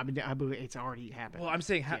believe. No, I believe it's already happened. Well, I'm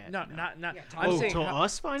saying Yeah, not no. not. Yeah, I'm Oh, saying to how-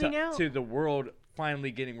 us finding out? to the world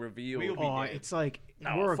finally getting revealed. We'll be Oh, dead. it's like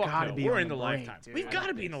No, we're fuck gotta no. be We're on in the brink, lifetime. dude. We've I got to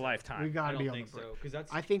don't be in the think so. lifetime. We I gotta don't be on the think brink. so because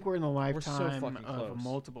that's I think we're in the so lifetime fucking of close.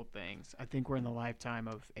 multiple things. I think we're in the lifetime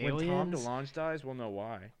of When Tom aliens. DeLonge dies, we'll know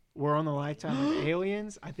why. We're on the lifetime of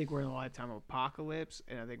aliens. I think we're in the lifetime of apocalypse,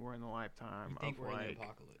 and I think we're in the lifetime I think of we're in like. the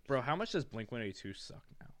apocalypse. Bro, how much does Blink-182 suck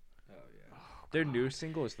now? Oh yeah. Their new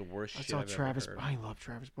single is the worst I shit saw I've Travis. ever heard. I love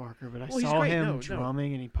Travis Barker, but I Well, he's saw great. him No, no.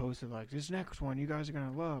 drumming, and he posted like, "This next one, you guys are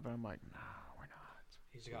gonna love." And I'm like, "Nah, we're not."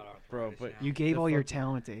 He's got arthritis Bro, but now. You gave The all your fucking-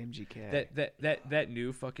 talent to MGK. That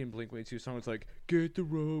new fucking Blink-182 song is like, get the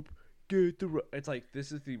rope, get the rope. It's like,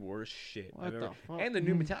 this is the worst shit What I've the ever. fuck? And the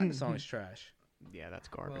new Metallica song is trash. Yeah, that's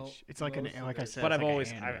garbage. Well, it's like most of like I it- said. But it's I've like a always,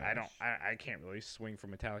 hand I rush. I can't really swing for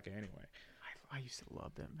Metallica anyway. I used to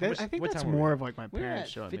love them. How much- I think what that's time were we more at? of like my We're parents at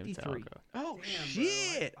showing me 53. Metallica. Oh Damn, bro.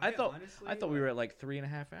 shit! I thought honestly, we were at like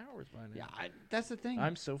 3.5 hours by now. Yeah, that's the thing.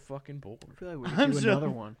 I'm so fucking bored. I feel like we I'm should do so- another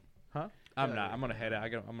one. Huh? I'm not. I'm gonna head out.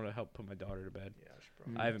 I'm gonna help put my daughter to bed. Yeah, I should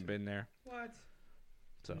probably- I haven't been there, What?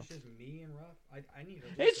 so. It's just me and Ruff. I need.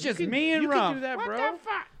 It's just me and you Ruff. can do that, What bro. the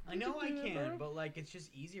fuck? I know I do that, can, bro. but like it's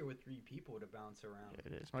just easier with 3 people to bounce around.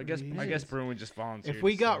 It is. I guess pretty easy. Bruin just volunteered. if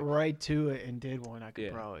we to got sing. right to it and did one, I could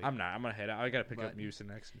yeah, probably. I'm not. I'm gonna head out. I gotta pick up But-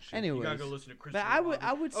 Mucinex and shit. Anyway. You gotta go listen to Christopher. But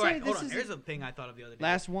I would All say right, hold this on. is There's a thing I thought of the other day.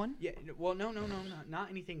 last one. Yeah. Well, no, not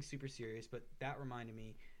anything super serious, but that reminded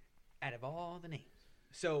me. Out of all the names,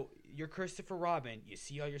 so you're Christopher Robin. You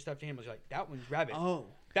see all your stuffed animals. You're like, that one's Rabbit. Oh,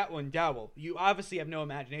 That one Dowell. You obviously have no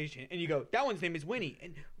imagination, and you go, that one's name is Winnie.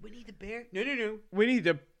 And Winnie the Bear? No. Winnie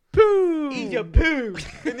the Pooh. He's a Pooh.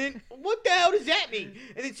 And then what the hell does that mean?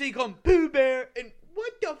 And then so you call him Pooh Bear. And what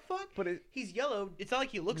what the fuck? But He's yellow. It's not like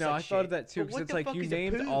he looks no, like I shit. thought of that too. But Because what it's the like fuck you is a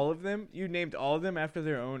named poo? all of them. You named all of them after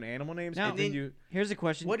their own animal names, Now- and then you. Here's a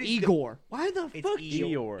question. What is Igor. Why the It's fuck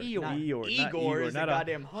Eeyore. Eeyore? Not Igor, Igor is a not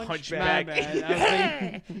goddamn My hunchback. bad.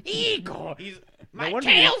 I was thinking- Igor, He's my wonder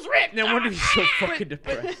tail's ripped No wonder off. he's so fucking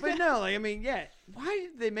depressed. but no, like I mean, yeah. Why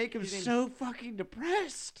did they make him His name's- so fucking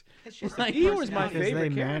depressed? it's just Like, Eeyore's my Because favorite they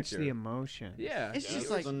match character. the emotion. Yeah, It's just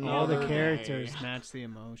Eeyore's like a All the Yeah. characters match the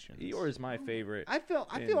emotions. Eeyore is my favorite. I feel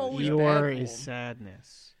And always bad Eeyore for is him.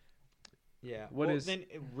 sadness. Yeah. What well, is- then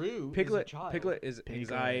Rue Piglet. Is a child. Piglet is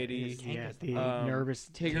anxiety. Is, yeah, Tigger's the the- nervous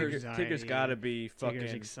Tigger's- Tigger's gotta be fucking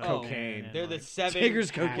excited. cocaine. And They're the like- seven. Tigger's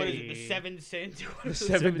What is cocaine. it? The seven sins. What The is it?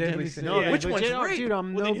 seven deadly sins. No, Yeah. which Which one's one's rape? Dude,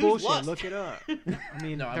 I'm Well, no then who's bullshit. lust? Look it up. I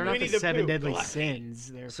mean, No, I'm they're not Winnie the the seven Pooh, deadly gluttony.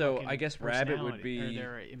 sins. They're So, fucking I guess Rabbit would personality, be- or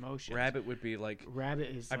their emotions. Rabbit would be like,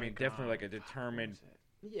 Rabbit is. I mean, like, definitely like a what determined, is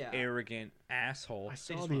it? Yeah. arrogant asshole. I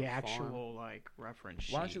saw just the wanna farm. actual like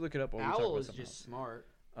reference. Why don't sheet. you look it up while we talk Owl about is something just smart.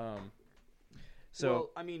 else? So well,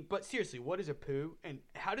 I mean, but seriously, what is a poo? And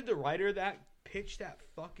how did the writer of that pitch that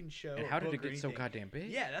fucking show? and or how did book it or get so anything? goddamn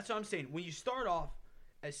big? Yeah, that's what I'm saying. When you start off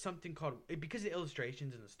as something called because of the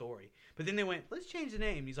illustrations in the story, but then they went, let's change the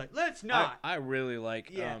name. He's like, let's not. I really like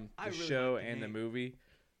Yeah, the I really show like the and the name. movie.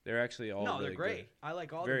 They're actually all no, really they're great. good. I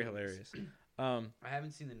like all Very the movies. hilarious. I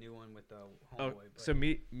haven't seen the new one with the homeboy. Oh, but so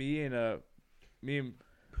me and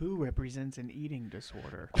Poo represents an eating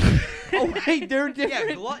disorder. Oh wait, they're yeah,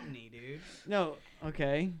 different. gluttony, dude. No,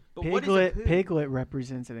 okay. But what is a Piglet poo? Piglet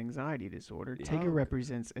represents an anxiety disorder. Tigger Oh.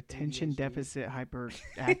 represents attention ADHD. deficit Oh my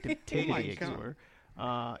hyperactivity God. disorder.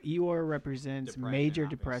 Eeyore represents Depression, major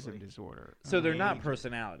obviously. depressive disorder. so they're not Major.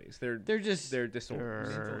 personalities. They're They're disorders.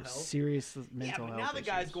 They're Mental health? serious Yeah, mental but health now the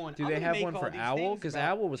guy's issues. going. Do I'm they gonna have make one all for these Owl? things Because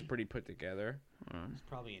about- Owl was pretty put together. He's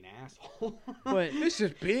probably an asshole. But This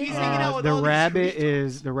is big. He's hanging out with The all these rabbit trees.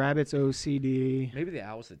 is the rabbit's OCD. Maybe the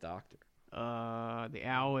Owl's the doctor. The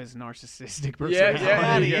owl is narcissistic Yeah,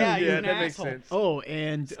 personality. yeah, Yeah, he's yeah. an That makes asshole. sense. Oh,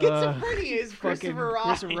 and Schizophrenia is fucking Christopher Robin.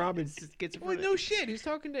 Christopher Robin's schizophrenia. Well, no shit. He's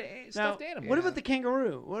talking to now, stuffed animals. what about the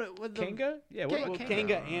kangaroo? What the? Kanga? Yeah. What about Well, Kanga?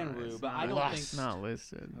 Kanga and Rue, but I don't It's think. not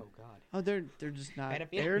listed. Oh God. Oh, they're just not.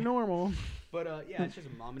 Pedophilia. They're normal. But yeah, it's just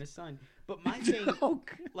a mom and a son. But my thing, Oh,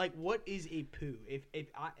 like, what is a poo? If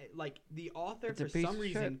I like the author It's a for piece some of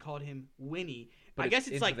reason shit. called him Winnie. But I it's guess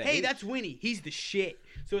it's into like, the hey, H. that's Winnie. He's the shit.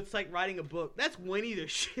 So it's like writing a book. That's Winnie the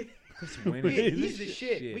shit. That's Yeah, Winnie. he's the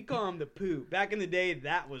shit. We call him the poo. Back in the day,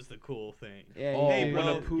 that was the cool thing. Yeah, Oh, Hey, yeah, bro,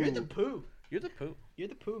 what a poo. you're the poo. You're the poo. You're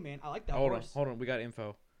the poo, man. I like that Hold horse. on. We got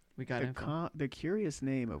info. we got info. The curious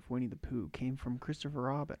name of Winnie the Pooh came from Christopher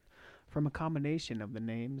Robin, from a combination of the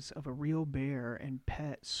names of a real bear and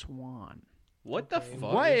pet swan. What the Okay,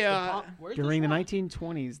 fuck? Why, Where's During the swan?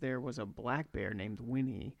 1920s, there was a black bear named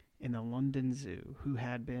Winnie in the London Zoo who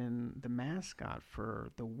had been the mascot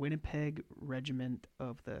for the Winnipeg Regiment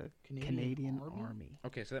of the Canadian Army.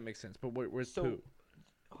 Okay, so that makes sense. But where's So- poo?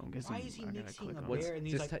 I'm guessing Why is he I gotta mixing click a on What's, bear and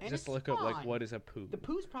he's just like, and just a look up like swan? what is a poo? The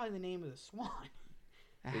poo's probably the name of the swan.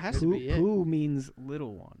 It has Pooh, to be it. Pooh means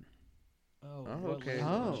little one. Oh, Oh, what okay.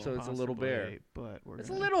 little- Oh. So it's a little bear. Possibly, but we're It's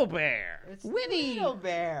a gonna- little bear. It's Winnie. Little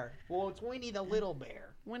bear. Well, it's Winnie the little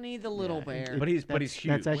bear. Winnie the little Yeah, bear. But he's That's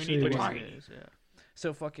huge. actually Winnie the what Pooh. it is. Yeah.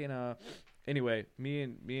 So fucking anyway, me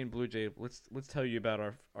and Blue Jay, let's tell you about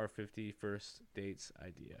our 51st dates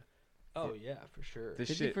idea. Oh yeah, for sure. This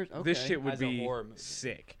 51st shit this okay. shit would As a be horror movie.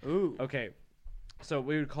 sick. Ooh. Okay. So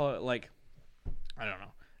we would call it like I don't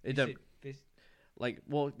know. It You does said this- like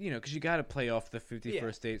well, you know, cuz you got to play off the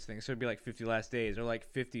 51st dates thing. So it'd be like 50 last days or like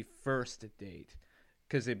 51st date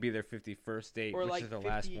cuz it'd be their 51st date, or which like is their 50,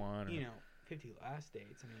 last one. or- You know, 50 last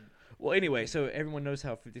dates. I mean, Well, anyway, so everyone knows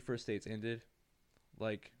how 51st dates ended.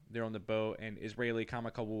 Like they're on the boat and Israeli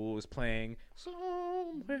Kamikawa is playing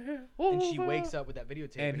somewhere and she over. wakes up with that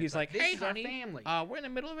videotape, And it's he's like, "This "Hey, is our honey, family." We're in the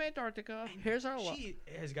middle of Antarctica. Here's our love. She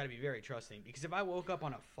has got to be very trusting because if I woke up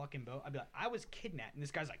on a fucking boat, I'd be like, I was kidnapped, and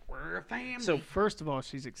this guy's like, we're a family. So First of all,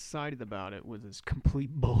 she's excited about it with this complete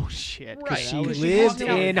bullshit because Right, she I was- she lived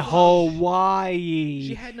walked out in with- Hawaii,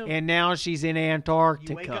 She had no- and now she's in you wake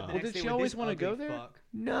Antarctica. up the Well, next did day she with always this wanna go ugly there? fuck.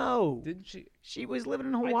 No, Didn't she? she was living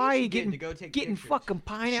in think Hawaii, she did, getting to go take getting pictures. fucking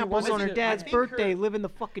pineapples wasn't on her it- dad's I think her- birthday, living the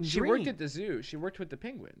fucking She dream. worked at the zoo. She worked with the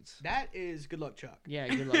penguins. That is good luck, Chuck. Yeah,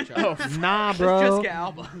 good luck, Chuck. Oh, Nah, That's bro. Jessica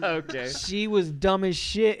Alba. okay. She was dumb as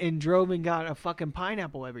shit and drove and got a fucking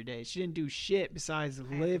pineapple every day. She didn't do shit besides to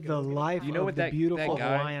live go the get a life You know of what the that beautiful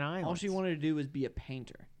guy- Hawaiian Islands. All she wanted to do was be a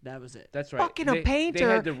painter. That was it. That's right. Fucking a They painter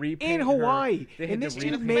had to repaint in her. Hawaii, They had and to this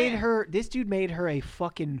repaint dude made her. This dude made her a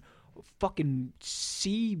fucking fucking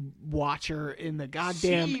sea watcher in the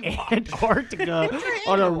goddamn Sea Antarctica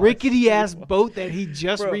on a rickety ass boat that he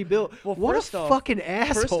just Bro, rebuilt. well, What a first off- fucking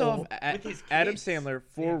asshole! First off, With his Adam kids. Sandler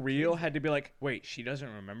They for have real kids. had to be like, wait, she doesn't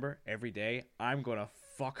remember every day. I'm gonna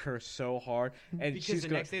fuck her so hard, and Because she's the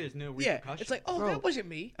gonna. next day there's no Yeah, repercussion. it's like, oh, Bro, that wasn't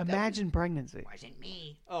me. Imagine pregnancy. Wasn't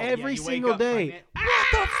me. Oh, yeah, Every you wake single up day. pregnant.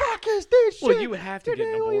 What the fuck is this shit? Well, you would have to You're get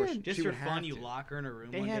an an abortion. alien. Just She for would fun, have you to. lock her in a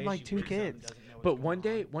room. They one had, day, like, she 2 wakes up and kids. doesn't know what's But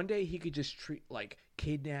going one day he could just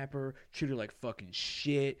kidnap her, treat her like fucking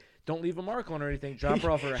shit. Don't leave a mark on her or anything. Drop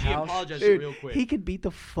her off at her She house. apologized Dude, real quick. he could beat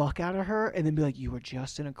the fuck out of her and then be like, "You were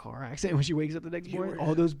just in a car accident." When she wakes up the next You morning, were-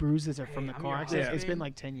 all those bruises are from Hey, the I'm car your accident. It's husband. been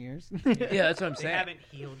like 10 years. Yeah, that's what I'm They saying. haven't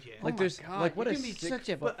healed yet. Like, Oh my there's God, like what you a can be sick. such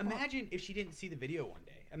a But imagine if she didn't see the video one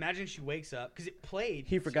day. Imagine she wakes up because it played.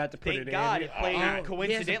 He forgot to put Thank it God in. it played he has to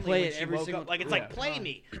coincidentally play when it she every woke single- up. Like it's Yeah. like play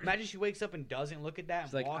me. Imagine she wakes up and doesn't look at that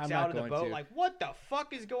She's and like, walks "I'm out not of the going boat. to." Like what the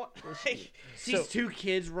fuck is going? Like, Sees So- 2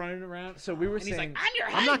 kids running around. So we were and he's saying. like, I'm your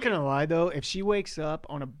I'm husband. not gonna lie though, if she wakes up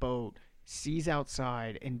on a boat, sees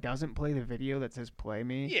outside, and doesn't play the video that says "Play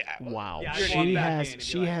Me," Yeah, well, wow, yeah, I'd she walk back in has and be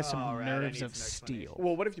she like, has "Oh, some all right, I nerves need of some steel. explanation."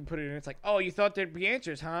 well, what if you put it in? It's like, oh, you thought there'd be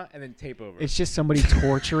answers, huh? And then tape over. It's just somebody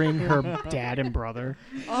torturing her dad and brother.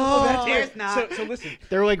 Oh, that's Right. it's not. So listen.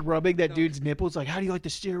 They're like rubbing that dude's nipples. Like, how do you like the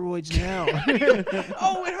steroids now?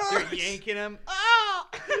 Oh, it They're hurts. yanking him. Oh!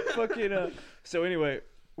 Fucking. So anyway,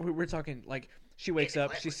 we're talking like she wakes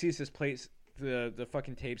up, she sees this place. The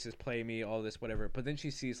fucking tape says "Play Me," all this whatever. But then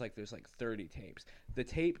she sees like there's like 30 tapes. The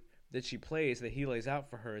tape that she plays that he lays out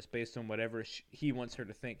for her is based on whatever he wants her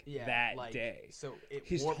to think that day. So it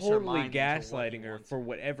He's warps her totally mind into what he gaslighting her wants for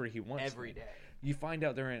whatever he wants. every then. day. You find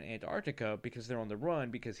out they're in Antarctica because they're on the run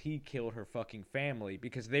because he killed her fucking family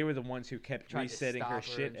because they were the ones who kept Tried to resetting her stop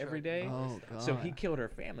her shit and every tried to- day. Oh, God. So he killed her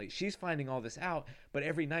family. She's finding all this out, but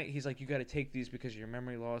every night he's like, "You got to take these because of your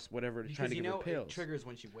memory loss, whatever." Trying Because to you give know her pills. it triggers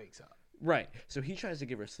when she wakes up. Right. So he tries to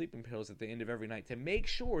give her sleeping pills at the end of every night to make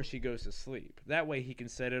sure she goes to sleep. That way he can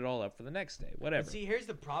set it all up for the next day. Whatever. But see, here's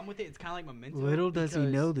the problem with it. It's kind of like Memento. Little does he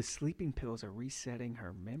because- know the sleeping pills are resetting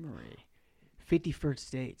her memory. 51st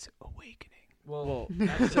Dates Awakening. Well,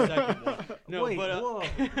 that's the second one. No, Wait,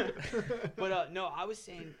 but but no, I was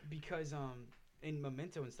saying because in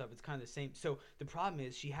Memento and stuff, it's kind of the same. So the problem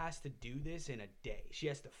is she has to do this in a day. She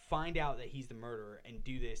has to find out that he's the murderer and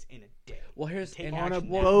do this in a day. Well, here's Take and On a action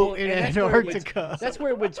well, now. boat in and that's where it would- Antarctica. That's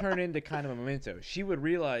where it would turn into kind of a Memento. She would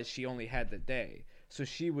realize she only had the day, so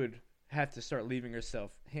she would have to start leaving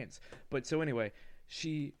herself hints. But so anyway,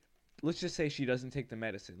 let's just say she doesn't take the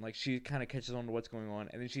medicine. Like she kind of catches on to what's going on,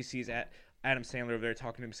 and then she sees Adam Sandler over there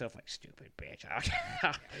talking to himself like, "Stupid bitch,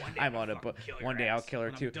 I'm on a boat. One day I'll kill her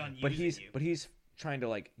when I'm too." done But using he's you. trying to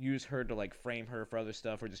like use her to like frame her for other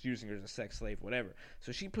stuff, or just using her as a sex slave, whatever.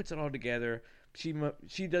 So she puts it all together.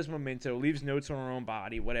 She does Memento, leaves notes on her own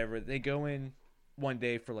body, whatever. They go in one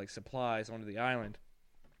day for like supplies onto the island,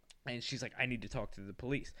 and she's like, "I need to talk to the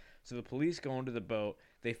police." So the police go onto the boat.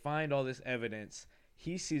 They find all this evidence.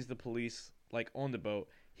 He sees the police like on the boat.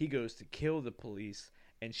 He goes to kill the police,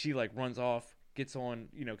 and she like runs off, gets on,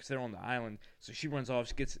 because they're on the island. So she runs off.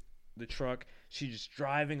 She gets the truck. She's just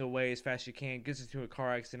driving away as fast as she can. Gets into a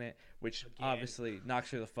car accident, which obviously knocks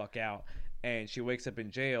her the fuck out. And she wakes up in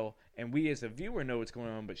jail. And we as a viewer know what's going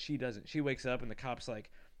on, but she doesn't. She wakes up and the cop's like,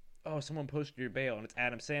 "Oh, someone posted your bail," and it's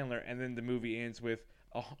Adam Sandler. And then the movie ends with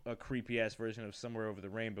a creepy ass version of Somewhere Over the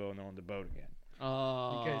Rainbow, and they're on the boat again.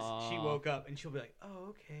 Because she woke up and she'll be like, "Oh,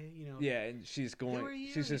 okay, Yeah, and she's Who going. are you?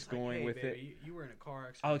 She's And just he's like, going "Hey, with it. baby, You were in a car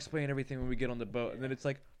accident." I'll explain everything when we get on the boat, and then it's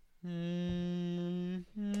like,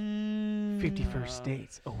 51st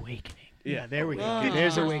Dates Awakening. Yeah. There we go. Oh, Okay,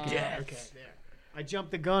 there's Awakening. death. Okay, there. I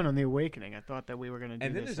jumped the gun on the Awakening. I thought that we were going to do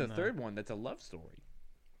and then this there's a in third one that's a love story.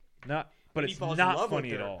 But And he it's falls in not love with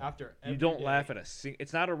funny at her all. after You every don't day. laugh at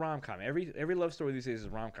it's not a rom com. Every love story these days is a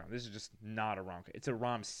rom com. This is just not a rom com. It's a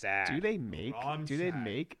rom sad. Do they make? Ron Do they Sad.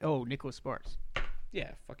 make? Oh, Nicholas Sparks.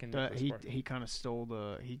 Yeah, fucking. The- Nicholas he Sparks. he kind of stole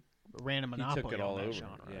the. He ran a monopoly it all on that over,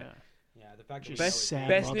 genre. yeah. Yeah, the fact that Just we know sad it's-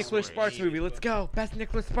 Best love Nicholas story. Sparks movie. Let's go. Best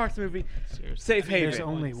Nicholas Sparks movie. Seriously. Safe Haven. There's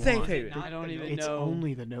only Safe one. Haven. Not I don't the even Notebook. It's know.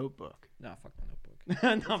 only The Notebook. No, fuck the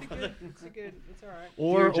Notebook. It's a good. It's all right.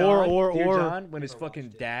 Or Dear John, Dear or John, when his Never fucking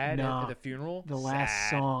watched it. dad Nah. at the funeral. the last sad.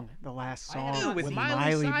 song. The last I haven't song Dude, with with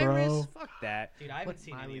Miley, Cyrus. bro. Fuck that. Dude, I haven't What?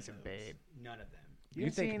 seen Miley's any a of those. babe. None of them. You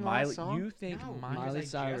haven't think seen the last Miley? song? You think No, Miley? Miley because I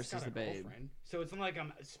just Cyrus got is a the babe. girlfriend. So it's not like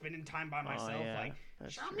I'm spending time by myself. yeah, Like,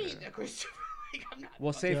 that's show true. me the Christopher. Like, I'm not.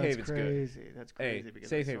 Well, Safe That's Haven's good. crazy. That's Hey, crazy because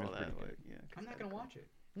Safe I saw Haven's that. pretty like, yeah, 'cause I'm not gonna watch it.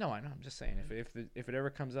 No, I know. I'm just saying, if it ever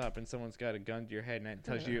comes up and someone's got a gun to your head and it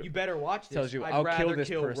tells you, You better watch this. tells you I'd I'll rather kill this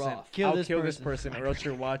person, Rough. Kill I'll this kill this person. person, or else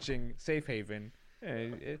you're watching Safe Haven.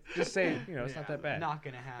 Just say, it's not that bad. Not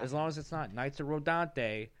gonna happen. As long as it's not Knights of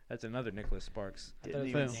Rodante. That's another Nicholas Sparks. Didn't Boom.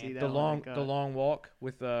 even see that The one. long walk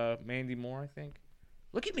with Mandy Moore, I think.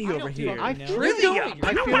 Look at me I over don't here. fucking I know. feel, Trivia.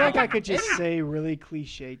 I feel like I could just say really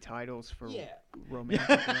cliche titles for Yeah.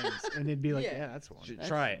 romantic names, and it'd be like, Yeah. yeah, that's one.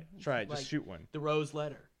 Try it. Just like- shoot one. The Rose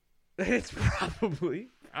Letter. It's probably.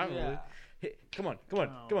 Yeah. Hey, come on.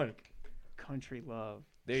 Country love.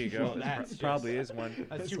 There you go. Well, that's probably is one.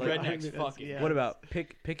 That's two like- rednecks that's- fucking. yeah. What about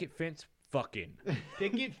picket fence fucking?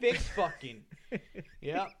 Picket fix fucking.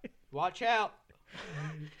 Yep. Watch out.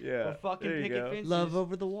 Yeah. For fucking there you picket go. fences. Love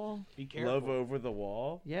over the wall. Be careful. Love over the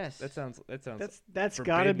wall. Yes. That sounds. That's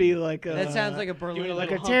got to be like a. That sounds like a Give it Berlin. a like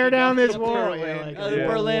a little tear humpy down this dumpy wall. Berlin. Yeah, like the a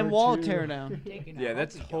Berlin World War Wall II. tear down. Yeah,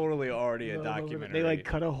 that's totally already a Love over the- documentary. They like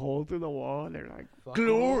cut a hole through the wall, and they're like, Fucking-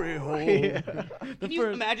 glory hole. yeah. Can you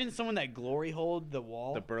imagine someone that glory hold the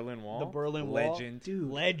wall? The Berlin Wall. The Berlin Wall? Legend.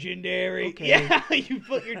 Dude, Legendary. Okay. Yeah, you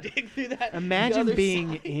put your dick through that. the imagine other being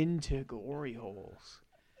side. into glory holes.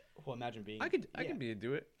 Well, imagine being. I could yeah. be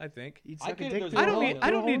into it. I think. You'd I suck a could- dick there's through a a hole. hole.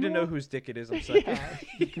 I don't need to know Through a whose dick it is. I'm sucking.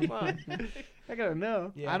 hole? Come on, I gotta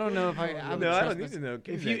know. Yeah. I don't know if I would No, I trust don't need this. to know.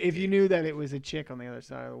 Give If me you that if you dick. knew that it was a chick on the other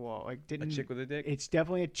side of the wall, like a didn't chick with a dick, it's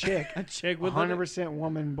definitely a chick. A chick with 100%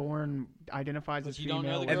 woman born, identifies But as you don't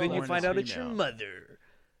female. know the was and then you born find as out it's your female. mother.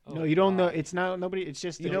 No, you don't know. It's not nobody. It's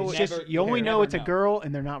just You know it's what- just you You'll only know never it's a know. girl,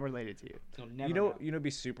 and they're not related to you. You'll never You know. it'd be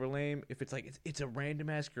super lame if it's like it's a random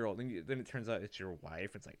ass girl. Then it turns out it's your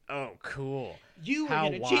wife. It's like, oh, cool. You were How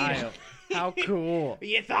gonna cheat. wild. How cool.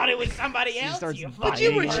 You thought it was somebody else. starts You biting fucking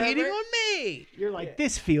you were pervert. cheating on me. You're like, Yeah.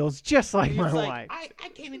 this feels just like He's my like, wife. I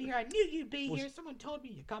came in here. I knew you'd be here. Someone told me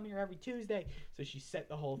you come here every Tuesday. So she set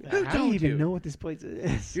the whole thing. Who How do you told even you? know what this place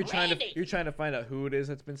is? You're trying to find out who it is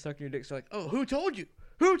that's been sucking your dick. So like, oh, who told you?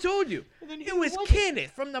 Who told you? And then It who was was it?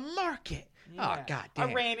 Kenneth from the market. Yeah. Oh, god damn.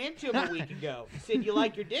 I ran into him a week ago. He said you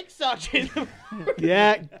like your dick sucked.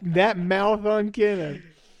 Yeah, that mouth on Kenneth.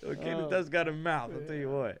 Oh, Kenneth does got a mouth. I'll tell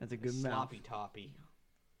you what. That's a good mouth. Sloppy toppy.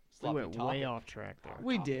 We Sloppy went toppy. way off track there.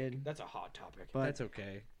 We Topic. did. That's a hot topic. But That's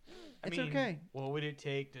okay. I it's mean, okay. What would it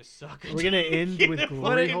take to suck? We're gonna end in with a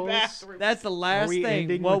glory fucking holes? bathroom? That's the Are last we thing.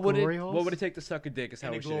 ending What with would glory it? holes? What would it take to suck a dick? Is how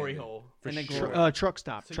in a we should glory end it. hole. For In a sure. glory- Truck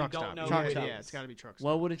stop. So you truck don't stop. know Truck yeah, stop. yeah, it's got to be truck stop.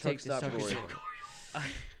 What would it Truck take to stop suck a glory dick? hole.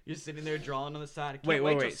 You're sitting there drawing on the side. I can't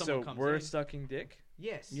Wait. till So someone comes we're in. sucking dick?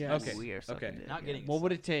 Yes. Yes. Okay. We are sucking Okay. dick, Not yeah. getting. What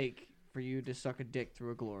would it take for you to suck a dick through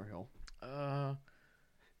a glory hole?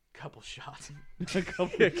 Couple shots. A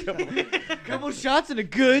couple shots and a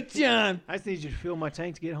good time. I just need you to fill my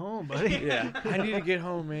tank to get home, buddy. Yeah. I need to get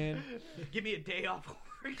home, man. Give me a day off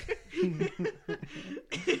work.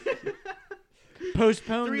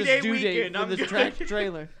 Postpone 3-day this due date weekend, for I'm this good. tractor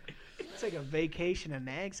trailer. It's like a vacation in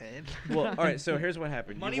Nags Head. Well, all right. So here's what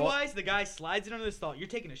happened. You Money walk- wise, the guy slides it under the stall. You're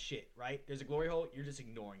taking a shit, right? There's a glory hole. You're just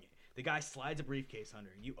ignoring it. The guy slides a briefcase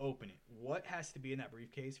under. You open it. What has to be in that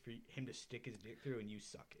briefcase for him to stick his dick through and you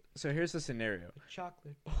suck it? So here's the scenario.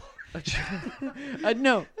 Chocolate.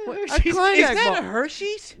 No, a Is Klondike that a bar.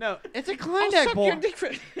 Hershey's? No, it's a I'll Klondike suck bar. your dick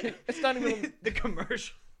for. It's not even. The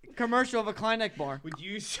commercial. Commercial of a Klondike bar. Would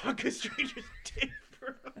you suck a stranger's dick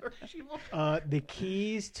for a Hershey bar? The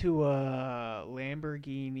keys to a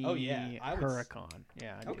Lamborghini Oh, yeah, I would Huracan.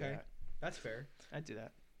 Yeah, I'd do Okay. that. That's fair. I'd do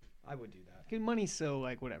that. I would do that. 'Cause money's so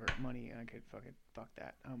like whatever. Money, I could fuck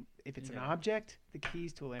that. If it's an Yeah. object, the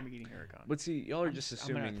keys to a Lamborghini Huracan. But see, y'all are I'm just just-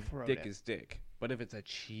 I'm gonna assuming throw dick that. is dick. But if it's a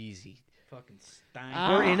cheesy. Fucking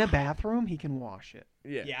stein. Or in a bathroom, he can wash it.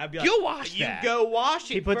 Yeah. Yeah, I'd be like, You'll wash you that. go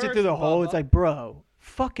wash it. He puts it first, through the hole. It's Bubba." like, bro,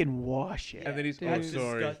 fucking wash it. And then he's That's oh,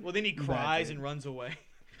 sorry. disgusting. Well, then he Bad cries dude. and runs away.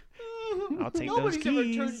 I'll take Nobody's those ever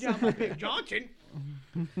keys. turned down my Big Johnson.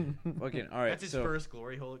 Okay, all right. That's his so first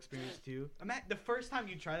glory hole experience too. The first time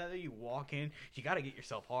you try that, though, you walk in, you got to get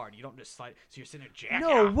yourself hard. You don't just slide. So you're sitting there jacking.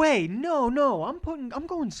 No out. way, no. I'm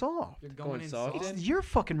going soft. You're Going in soft? soft. It's your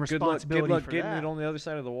fucking good responsibility luck for getting that. it on the other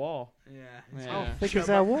side of the wall. Yeah. Yeah. How thick is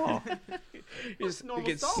that wall? You just normal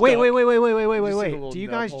get salt. stuck. Wait. Just stick a Do little you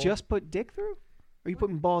nub guys hole. just put dick through? Or are you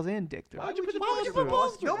putting balls in dick through? Why'd you put through?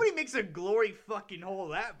 balls through? Nobody makes a glory fucking hole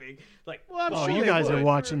that big. Like, Well, I'm Oh, sure you they guys are would.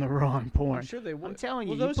 watching the wrong porn. I'm sure they would. I'm telling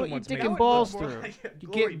you, Well, you those put are your ones dick made and of- balls more through. like a You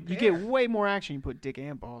glory get bear. way more action. You put dick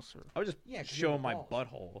and balls through. I was just Yeah, 'cause you showing have my balls.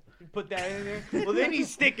 butthole. You put that in there. Well, then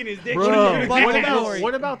he's sticking his dick. Bro, in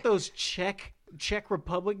what about those Czech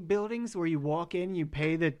Republic buildings where you walk in, you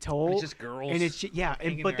pay the toll, It's just girls. and it's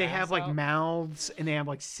hanging but their they have ass like out? mouths and they have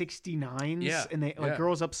like 69s, Yeah, and they like yeah.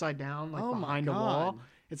 girls upside down like Oh my behind a wall. God.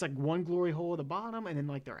 It's like one glory hole at the bottom, and then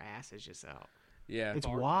like their ass is just out. Yeah. It's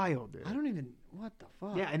wild, dude. I don't even. What the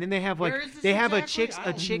fuck? Yeah, and then they have like Where is this they have exactly?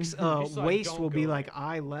 a chick's Just so I waist don't will be go like there.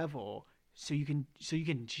 eye level, so you can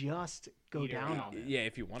just go eat her down out. on them Yeah,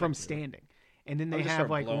 if you want from standing. And then I'll they just have start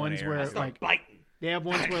like blowing ones air. where I'll Start like biting. they have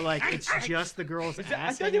ones where like it's just the girl's I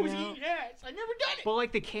ass thought it was hanging out. yes. I never done it. But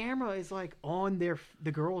like the camera is like on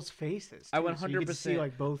the girls' faces. I too, so you get to 100%. see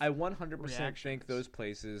like both. I 100% think reactions. those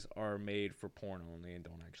places are made for porn only and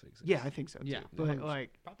don't actually exist. Yeah, I think so. Too. Yeah, but 100%.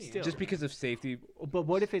 like Probably still, Just because of safety. But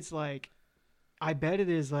what if it's like, I bet it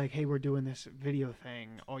is like, hey, we're doing this video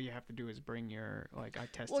thing. All you have to do is bring your like I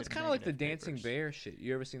tested. Well, it's kind of like the negative dancing papers. bear shit.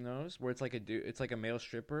 You ever seen those? Where it's like a dude, it's like a male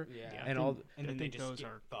stripper, Yeah. and I all. think- And I then they think just those get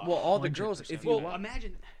are. fucked. Well, all the girls, 100%. if you Well, want,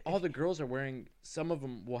 imagine all the girls are wearing. Some of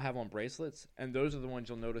them will have on bracelets, and those are the ones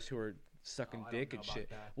you'll notice who are sucking I don't dick know and about shit.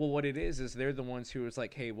 that. Well, what it is they're the ones who is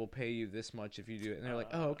like, hey, we'll pay you this much if you do it, and they're like,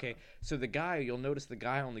 oh, okay. So the guy, you'll notice the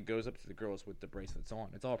guy only goes up to the girls with the bracelets on.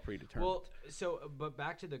 It's all predetermined. Well, but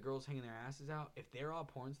back to the girls hanging their asses out. If they're all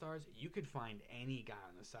porn stars, you could find any guy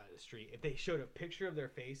on the side of the street. If they showed a picture of their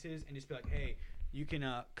faces and just be like, "Hey, you can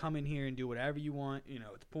come in here and do whatever you want. You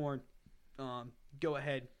know, it's porn. Go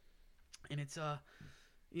ahead." And it's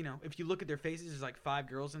if you look at their faces, there's like 5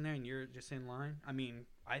 girls in there, and you're just in line. I mean,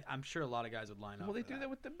 I'm sure a lot of guys would line up. well, they for do that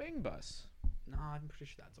with the Bang Bus. No, I'm pretty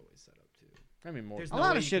sure that's always set up too. I mean, more. There's A no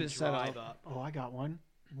lot way of you shit can is set drive up. Oh, I got one.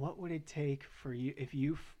 What would it take for you if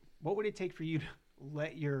you? What would it take for you to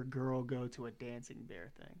let your girl go to a dancing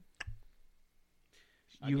bear thing?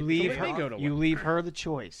 You get leave paid her. off. go to You one. leave her the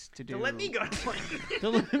choice to do. To let me go to one.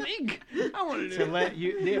 I want To let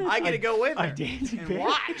you. I get to go with a her dancing and bear?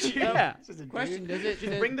 watch. Yeah. This is a Question: dude. Does it?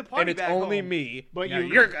 Just bring the party And it's back only home. me. But Now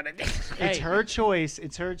you- you're gonna dance. It's Hey. her choice.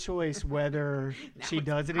 It's her choice whether she it's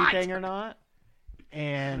does my anything or not,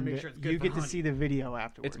 and make sure it's good you for get to honey. see the video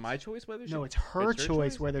afterwards. It's my choice whether she. No, it's her It's her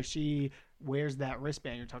choice choice? whether she wears that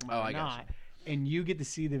wristband you're talking about Oh, or I gotcha. not, and you get to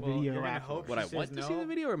see the Well, video you're gonna afterwards. hope Would I she want says to see no? the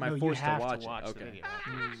video, or am I No, you forced have to watch watch it? the Okay. video.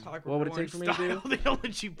 Like What would it porn take for me to style, do? They don't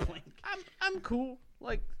let you blink. I'm cool.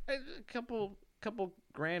 Like a couple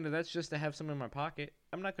grand, and that's just to have some in my pocket.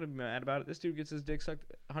 I'm not gonna be mad about it. This dude gets his dick sucked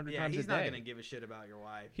 100 Yeah, times he's a not day. gonna give a shit about your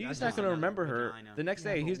wife. He's That's not just gonna another remember her vagina. the next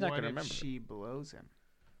Yeah, day. but He's not what gonna if remember. she blows him.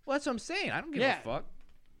 Well, that's what I'm saying. I don't give Yeah. a fuck.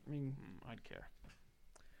 I mean, I'd care.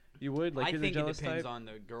 You would like I you're the think it jealous depends type. on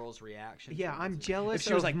the girl's reaction. Yeah, I'm jealous If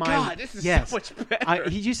she was of like, my. God, this is yes. so much better.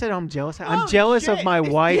 You said I'm jealous. Oh, I'm jealous of shit, my this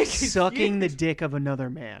wife dick is sucking the huge. dick of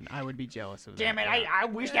another man. I would be jealous of that. Damn it! yeah. I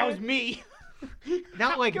wish that was me.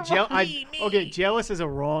 Not like Come on, me. okay, jealous is a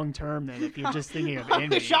wrong term then if you're just thinking of I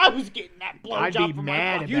envy. wish I was getting that I'd blowjob be from mad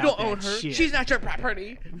my about You don't that own her. shit. She's not your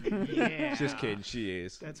property. Yeah. Just kidding. She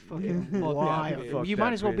is. That's fucking Fuck wild. that bitch. You Fuck might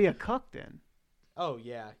that as well bitch. be a cuck then. Oh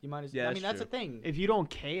yeah, you might as. Yeah, I that's mean, that's true. the thing. If you don't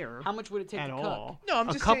care How much would it take at to all. No, I'm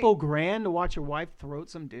a just couple saying- grand to watch your wife throat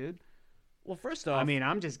some dude. Well, first off, I mean,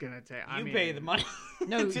 I'm just gonna take. You pay the money.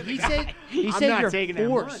 no. to the He guy. said. He I'm said not you're taking that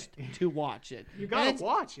forced money. to watch it. You And gotta it's-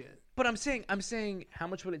 watch it. but I'm saying, how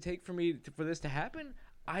much would it take for me for this to happen?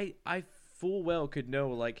 I full well could know,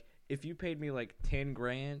 like, if you paid me like 10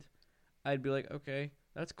 grand, I'd be like, okay,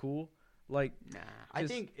 that's cool. Like, Nah. I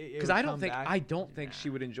think because I don't think she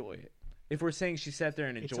would enjoy it. If we're saying she sat there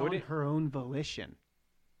and It's enjoyed on it, her own volition.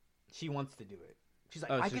 she wants to do it. She's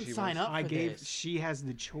like, Oh, I so can she sign wants- up I for gave. this. She has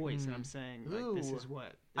the choice, and I'm saying like, this Ooh. is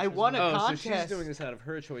what. I this is won what- a oh, so contest. she's doing this out of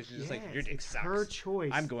her choice. She's just like, Yes, your dick it's sucks. her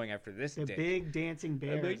choice. I'm going after this The dick. big dancing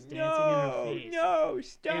bear I'm like, is dancing in her face. no,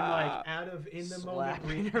 stop. And like out of in the Slap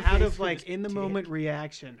moment, in her out face of like with in the his moment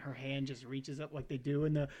reaction, her hand just reaches up like they do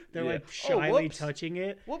in the. They're Yeah. like Oh, shyly whoops. touching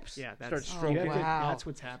it. Whoops. Yeah, Start that's stroking. Wow. That's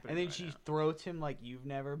what's happening. And then right she now. throws him like you've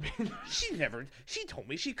never been. She told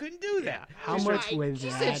me she couldn't do that. How She's much like, would she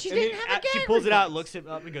that? said she And then didn't have a she gag pulls it out, reflex. looks him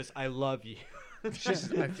up, and goes, "I love you." she's-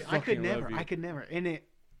 I fucking could love never. you. I could never. And it,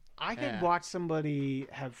 I could Yeah. watch somebody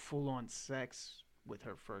have full on sex with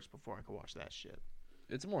her first before I could watch that shit.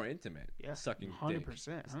 It's more intimate. Yeah, Sucking 100%.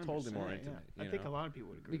 dick. It's totally more 100%, intimate. Yeah. I you think know? a lot of people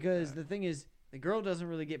would agree. Because with the that. thing is, the girl doesn't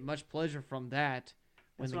really get much pleasure from that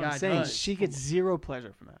when That's the what guy I'm saying. does. She gets zero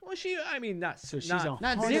pleasure from that. Well, I mean, not So she's not,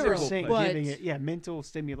 not 100% zero, but- giving it. Yeah, mental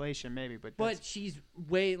stimulation maybe, but But she's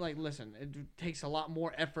way like, listen, it takes a lot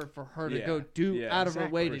more effort for her to Yeah, go do yeah, out of her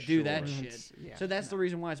way for to do that sure. shit. Yeah, So that's no. the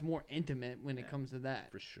reason why it's more intimate when it comes to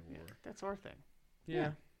that. for sure. Yeah, that's our thing.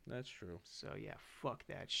 Yeah, that's true. So yeah, fuck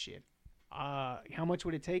that shit. How much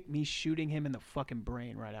would it take me shooting him in the fucking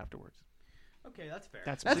brain right afterwards? Okay, that's fair.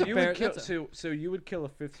 That's That's my- a you fair- would kill, that's a- so you would kill a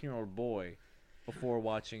 15-year-old boy before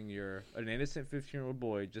watching an innocent 15-year-old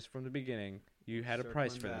boy just from the beginning. You had a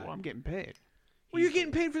price for Circling that. back. well, I'm getting paid. Well, you're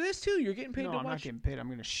getting paid for this too. You're getting paid No, to I'm not watch. getting paid. I'm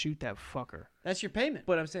gonna shoot that fucker. That's your payment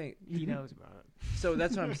But I'm saying, He knows about it. so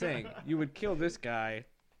that's what I'm saying. You would kill this guy.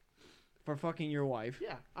 for fucking your wife.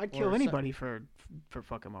 Yeah, I'd Or kill so- anybody for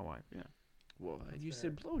fucking my wife. Yeah. Well, you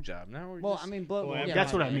said blowjob. Now we're Well, just... I mean, blow. Well, yeah,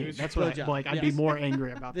 That's what I right. mean. That's what Blowjob, like. I'd be yes. more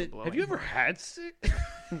angry about the The- blow. Have you ever had sex?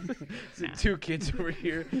 Is it two kids over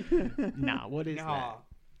here? Nah. What is Nah,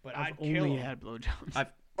 but that? I've I'd kill only him. had blowjobs.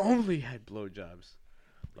 I've only had blowjobs.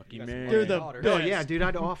 Lucky You got some man. lucky They're the daughter. No, best. yeah, dude,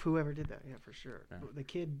 I'd off whoever did that. Yeah, for sure. Yeah.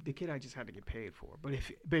 The kid, I just had to get paid for. But if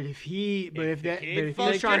If he's the kid trying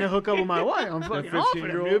fucked to her- hook up with my wife, I'm fucking offering him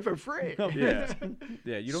 15-year-old? dude for free. Yeah,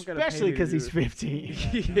 yeah. You don't gotta. Especially because he's 15.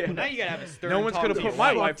 Yeah. Now you gotta have a stern. No one's talk gonna to put your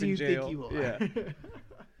my wife. wife do in you think jail. you are? Yeah.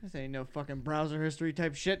 This ain't no fucking browser history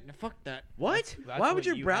type shit. Fuck that. What? That's Why what would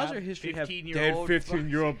your you browser have, history have 15-year-old dead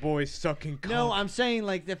 15-year-old boys sucking cock? No, I'm saying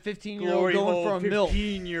like the 15-year-old Glory going hole, for a milk.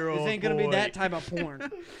 15-year-old This ain't gonna be boy. that type of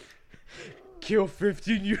porn. kill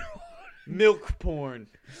 15-year-old. Milk porn.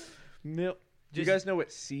 Milk. Do you guys know what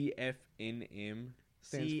CFNM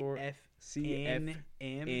stands for? CFNM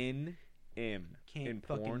CFNM in can't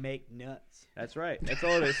fucking porn. make nuts. That's right. That's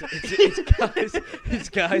all it is. It's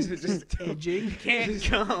guys that just Edging. Can't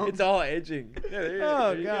come. It's all edging. Yeah,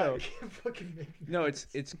 there you go. fucking make No, it's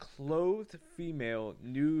clothed female,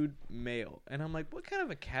 nude male, and I'm like, what kind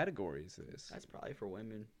of a category is this? That's probably for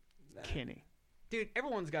women. Kenny. Dude,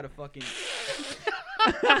 everyone's got a fucking.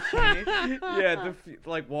 Yeah,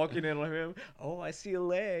 like walking in on him. Oh, I see a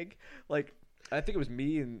leg. Like, I think it was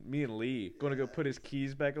me and Lee going to go put his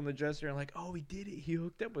keys back on the dresser, and like, oh, he did it. He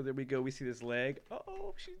hooked up with her. We go. We see this leg.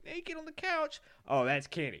 Oh, she's naked on the couch. Oh, that's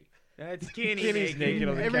Kenny. That's Kenny. Kenny's naked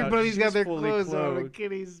on the couch. Everybody's got She's their fully clothes on, clothed. but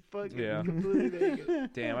Kenny's fucking Yeah. completely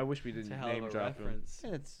naked. Damn, I wish we It's didn't a hell name of a drop him. reference.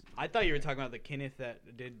 It's I thought you were talking about the Kenneth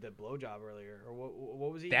that did the blowjob earlier, or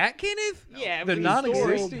what was he? That Kenneth? Yeah, the from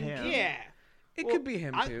non-existing. story. Yeah. Yeah. It Well, could be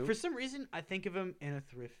him too. For some reason, I think of him in a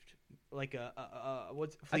thrift, like a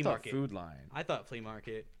what's I flea thought market. Food Line. I thought flea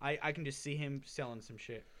market. I can just see him selling some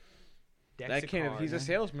shit. That Kenneth, he's a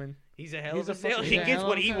salesman. He's a hell he's of a a fucking- salesman. he's He a gets hell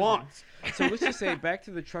what of a he salesman. wants. So let's just say back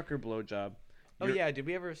to the trucker blowjob. Oh You're- yeah, did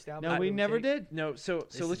we ever establish? no, what we it would never take? did. No, so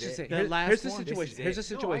This let's is just it. say That last here's the one. situation. This is Here's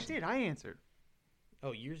the it. No, I situation. did. I answered.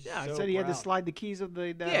 Oh, you're Yeah, so I said he had to proud. slide the keys of the.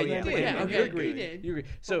 Yeah, you did. Yeah, You okay, agreed. you did. You agree.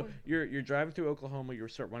 So you're driving through Oklahoma. You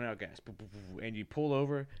start running out of gas, and you pull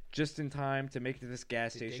over just in time to make it to this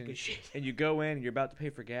gas To take station. a shit. And you go in, and you're about to pay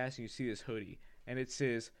for gas, and you see this hoodie, and it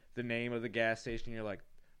says the name of the gas station. And you're like,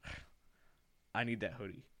 I need that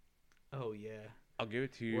hoodie. Oh yeah, I'll give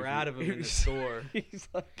it to you. we're if out you- of him in the store. He's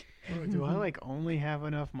like, Oh, do I like only have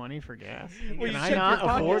enough money for gas? Well, Can you I check not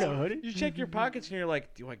your afford pockets. a hoodie? You check your pockets and you're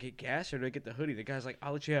like, do I get gas or do I get the hoodie? The guy's like,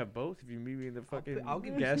 I'll let you have both if you meet me in the fucking I'll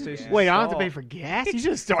give you gas some station. gas. Wait, I don't have to stall." pay for gas. You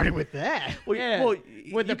should have started with that. Well, Yeah. well,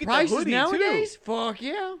 With the you get prices hoodie, nowadays, fuck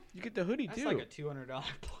yeah. too. You get the hoodie That's too. like a $200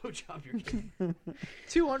 blowjob you're getting.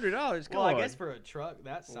 $200. Come Well, I on. guess for a truck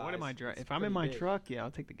that size. Well, what am I driving? it's If I'm in pretty my big. truck, yeah,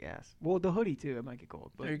 I'll take the gas. Well, the hoodie too. It might get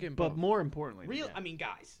cold, but you're getting but both. more importantly, the Real, gas. I mean,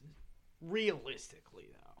 guys, realistically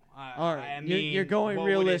though. All right, I you're- you're mean, going what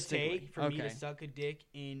would it realistically. take for me to Okay. suck a dick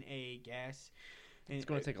in a gas? It's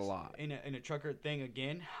gonna take a lot. In a trucker thing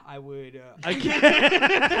again. I would.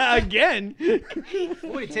 Again. what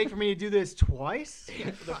would it take for me to do this twice?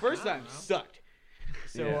 The first time sucked.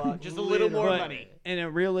 So Yeah. just a little more But money. in a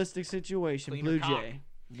realistic situation, Cleaner Blue cock. Jay,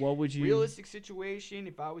 what would you? Realistic situation.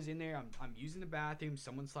 If I was in there, I'm using the bathroom.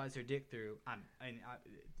 Someone slides their dick through. And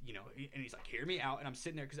he's like, "Hear me out," and I'm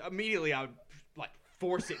sitting there because immediately I would like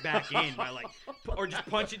force it back in by like, or just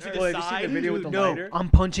punch it to the Well, have you seen side. the video with the No, lighter? I'm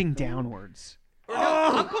punching downwards Or no,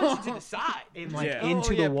 I'm punching to the side. and like Yeah.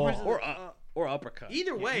 into the wall. Or uppercut.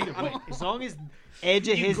 Either way, I mean, As long as edge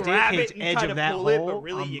of You his dick grab hits it and edge try of to that pull it, but hole,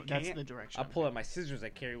 really you that's can't. the direction. I'll pull out my scissors I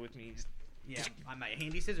carry with me. yeah, I my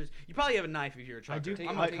handy scissors. You probably have a knife if you're a trucker. I do,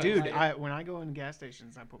 I'm gonna cut dude. lighter. When I go in gas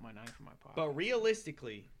stations, I put my knife in my pocket. But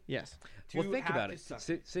realistically, Yes. Well, to think have about to it. suck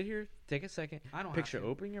Sit here. Take a second. I don't Picture have to.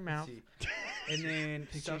 opening your mouth. See. And then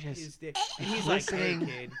Picture suck just his dick. And he's like, "Hey, glistening,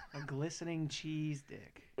 kid, a glistening cheese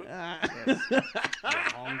dick, you And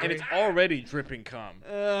hungry?" it's already dripping cum.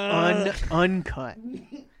 uncut.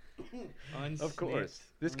 Of course.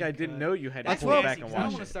 This guy didn't Uncut. know you had to That's pull it fancy, back and 'cause I don't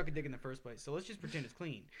wash want it. to suck a dick in the first place, so let's just pretend it's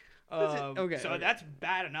clean. Okay, So okay. that's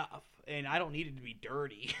bad enough, and I don't need it to be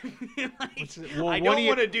dirty. Like, Well, I one don't of your-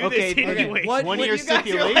 want to do okay, this okay, anyway. what- One of your you guys are like,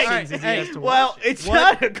 stipulations is he has to well, wash it. it's What-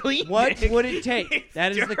 not a clean. What dick. would it take? It's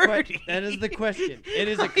That is the dirty. question. That is the question. It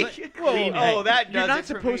is a Like, Clean oh, it. that You're does not it for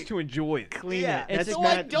supposed me. to enjoy it. Clean Yeah, it. That's so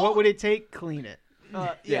I not, don't- what would it take? Clean it.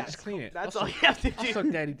 Yeah, Yeah, just clean it. that's I'll all you have to I'll do. suck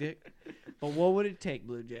daddy dick. But what would it take,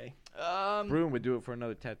 Blue Jay? Bruin would do it for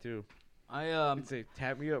another tattoo. I He'd say,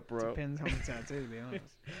 tap me up, bro. Depends on the tattoo, to be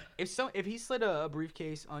honest. if he slid a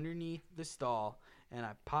briefcase underneath the stall and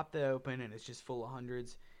I popped it open and it's just full of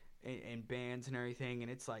hundreds and bands and everything and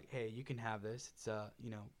it's like, hey, you can have this. It's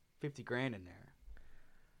 $50 grand in there.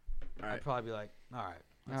 I'd probably be like, all right,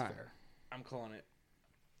 that's All right. fair. I'm calling it.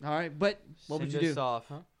 All right, but what would Send you us do? off.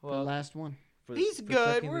 Huh? The Well, last one. For, he's for good.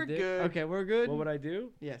 sucking the We're dick? good. Okay, we're good. What would I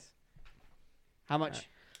do? Yes. How much?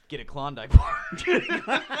 Get a Klondike bar.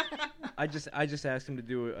 I just asked him to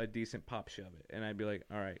do a decent pop shove it, and I'd be like,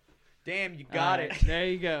 all right. Damn, you All got right, it. There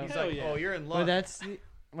you go. He's like, oh, you're in luck. Well, that's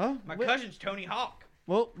well. My we- cousin's Tony Hawk.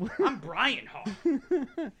 Well, I'm Brian Hawk.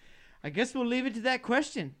 I guess we'll leave it to that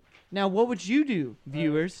question. Now, what would you do,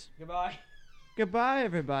 viewers? Goodbye. Goodbye,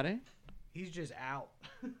 everybody, He's just out.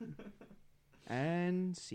 and see.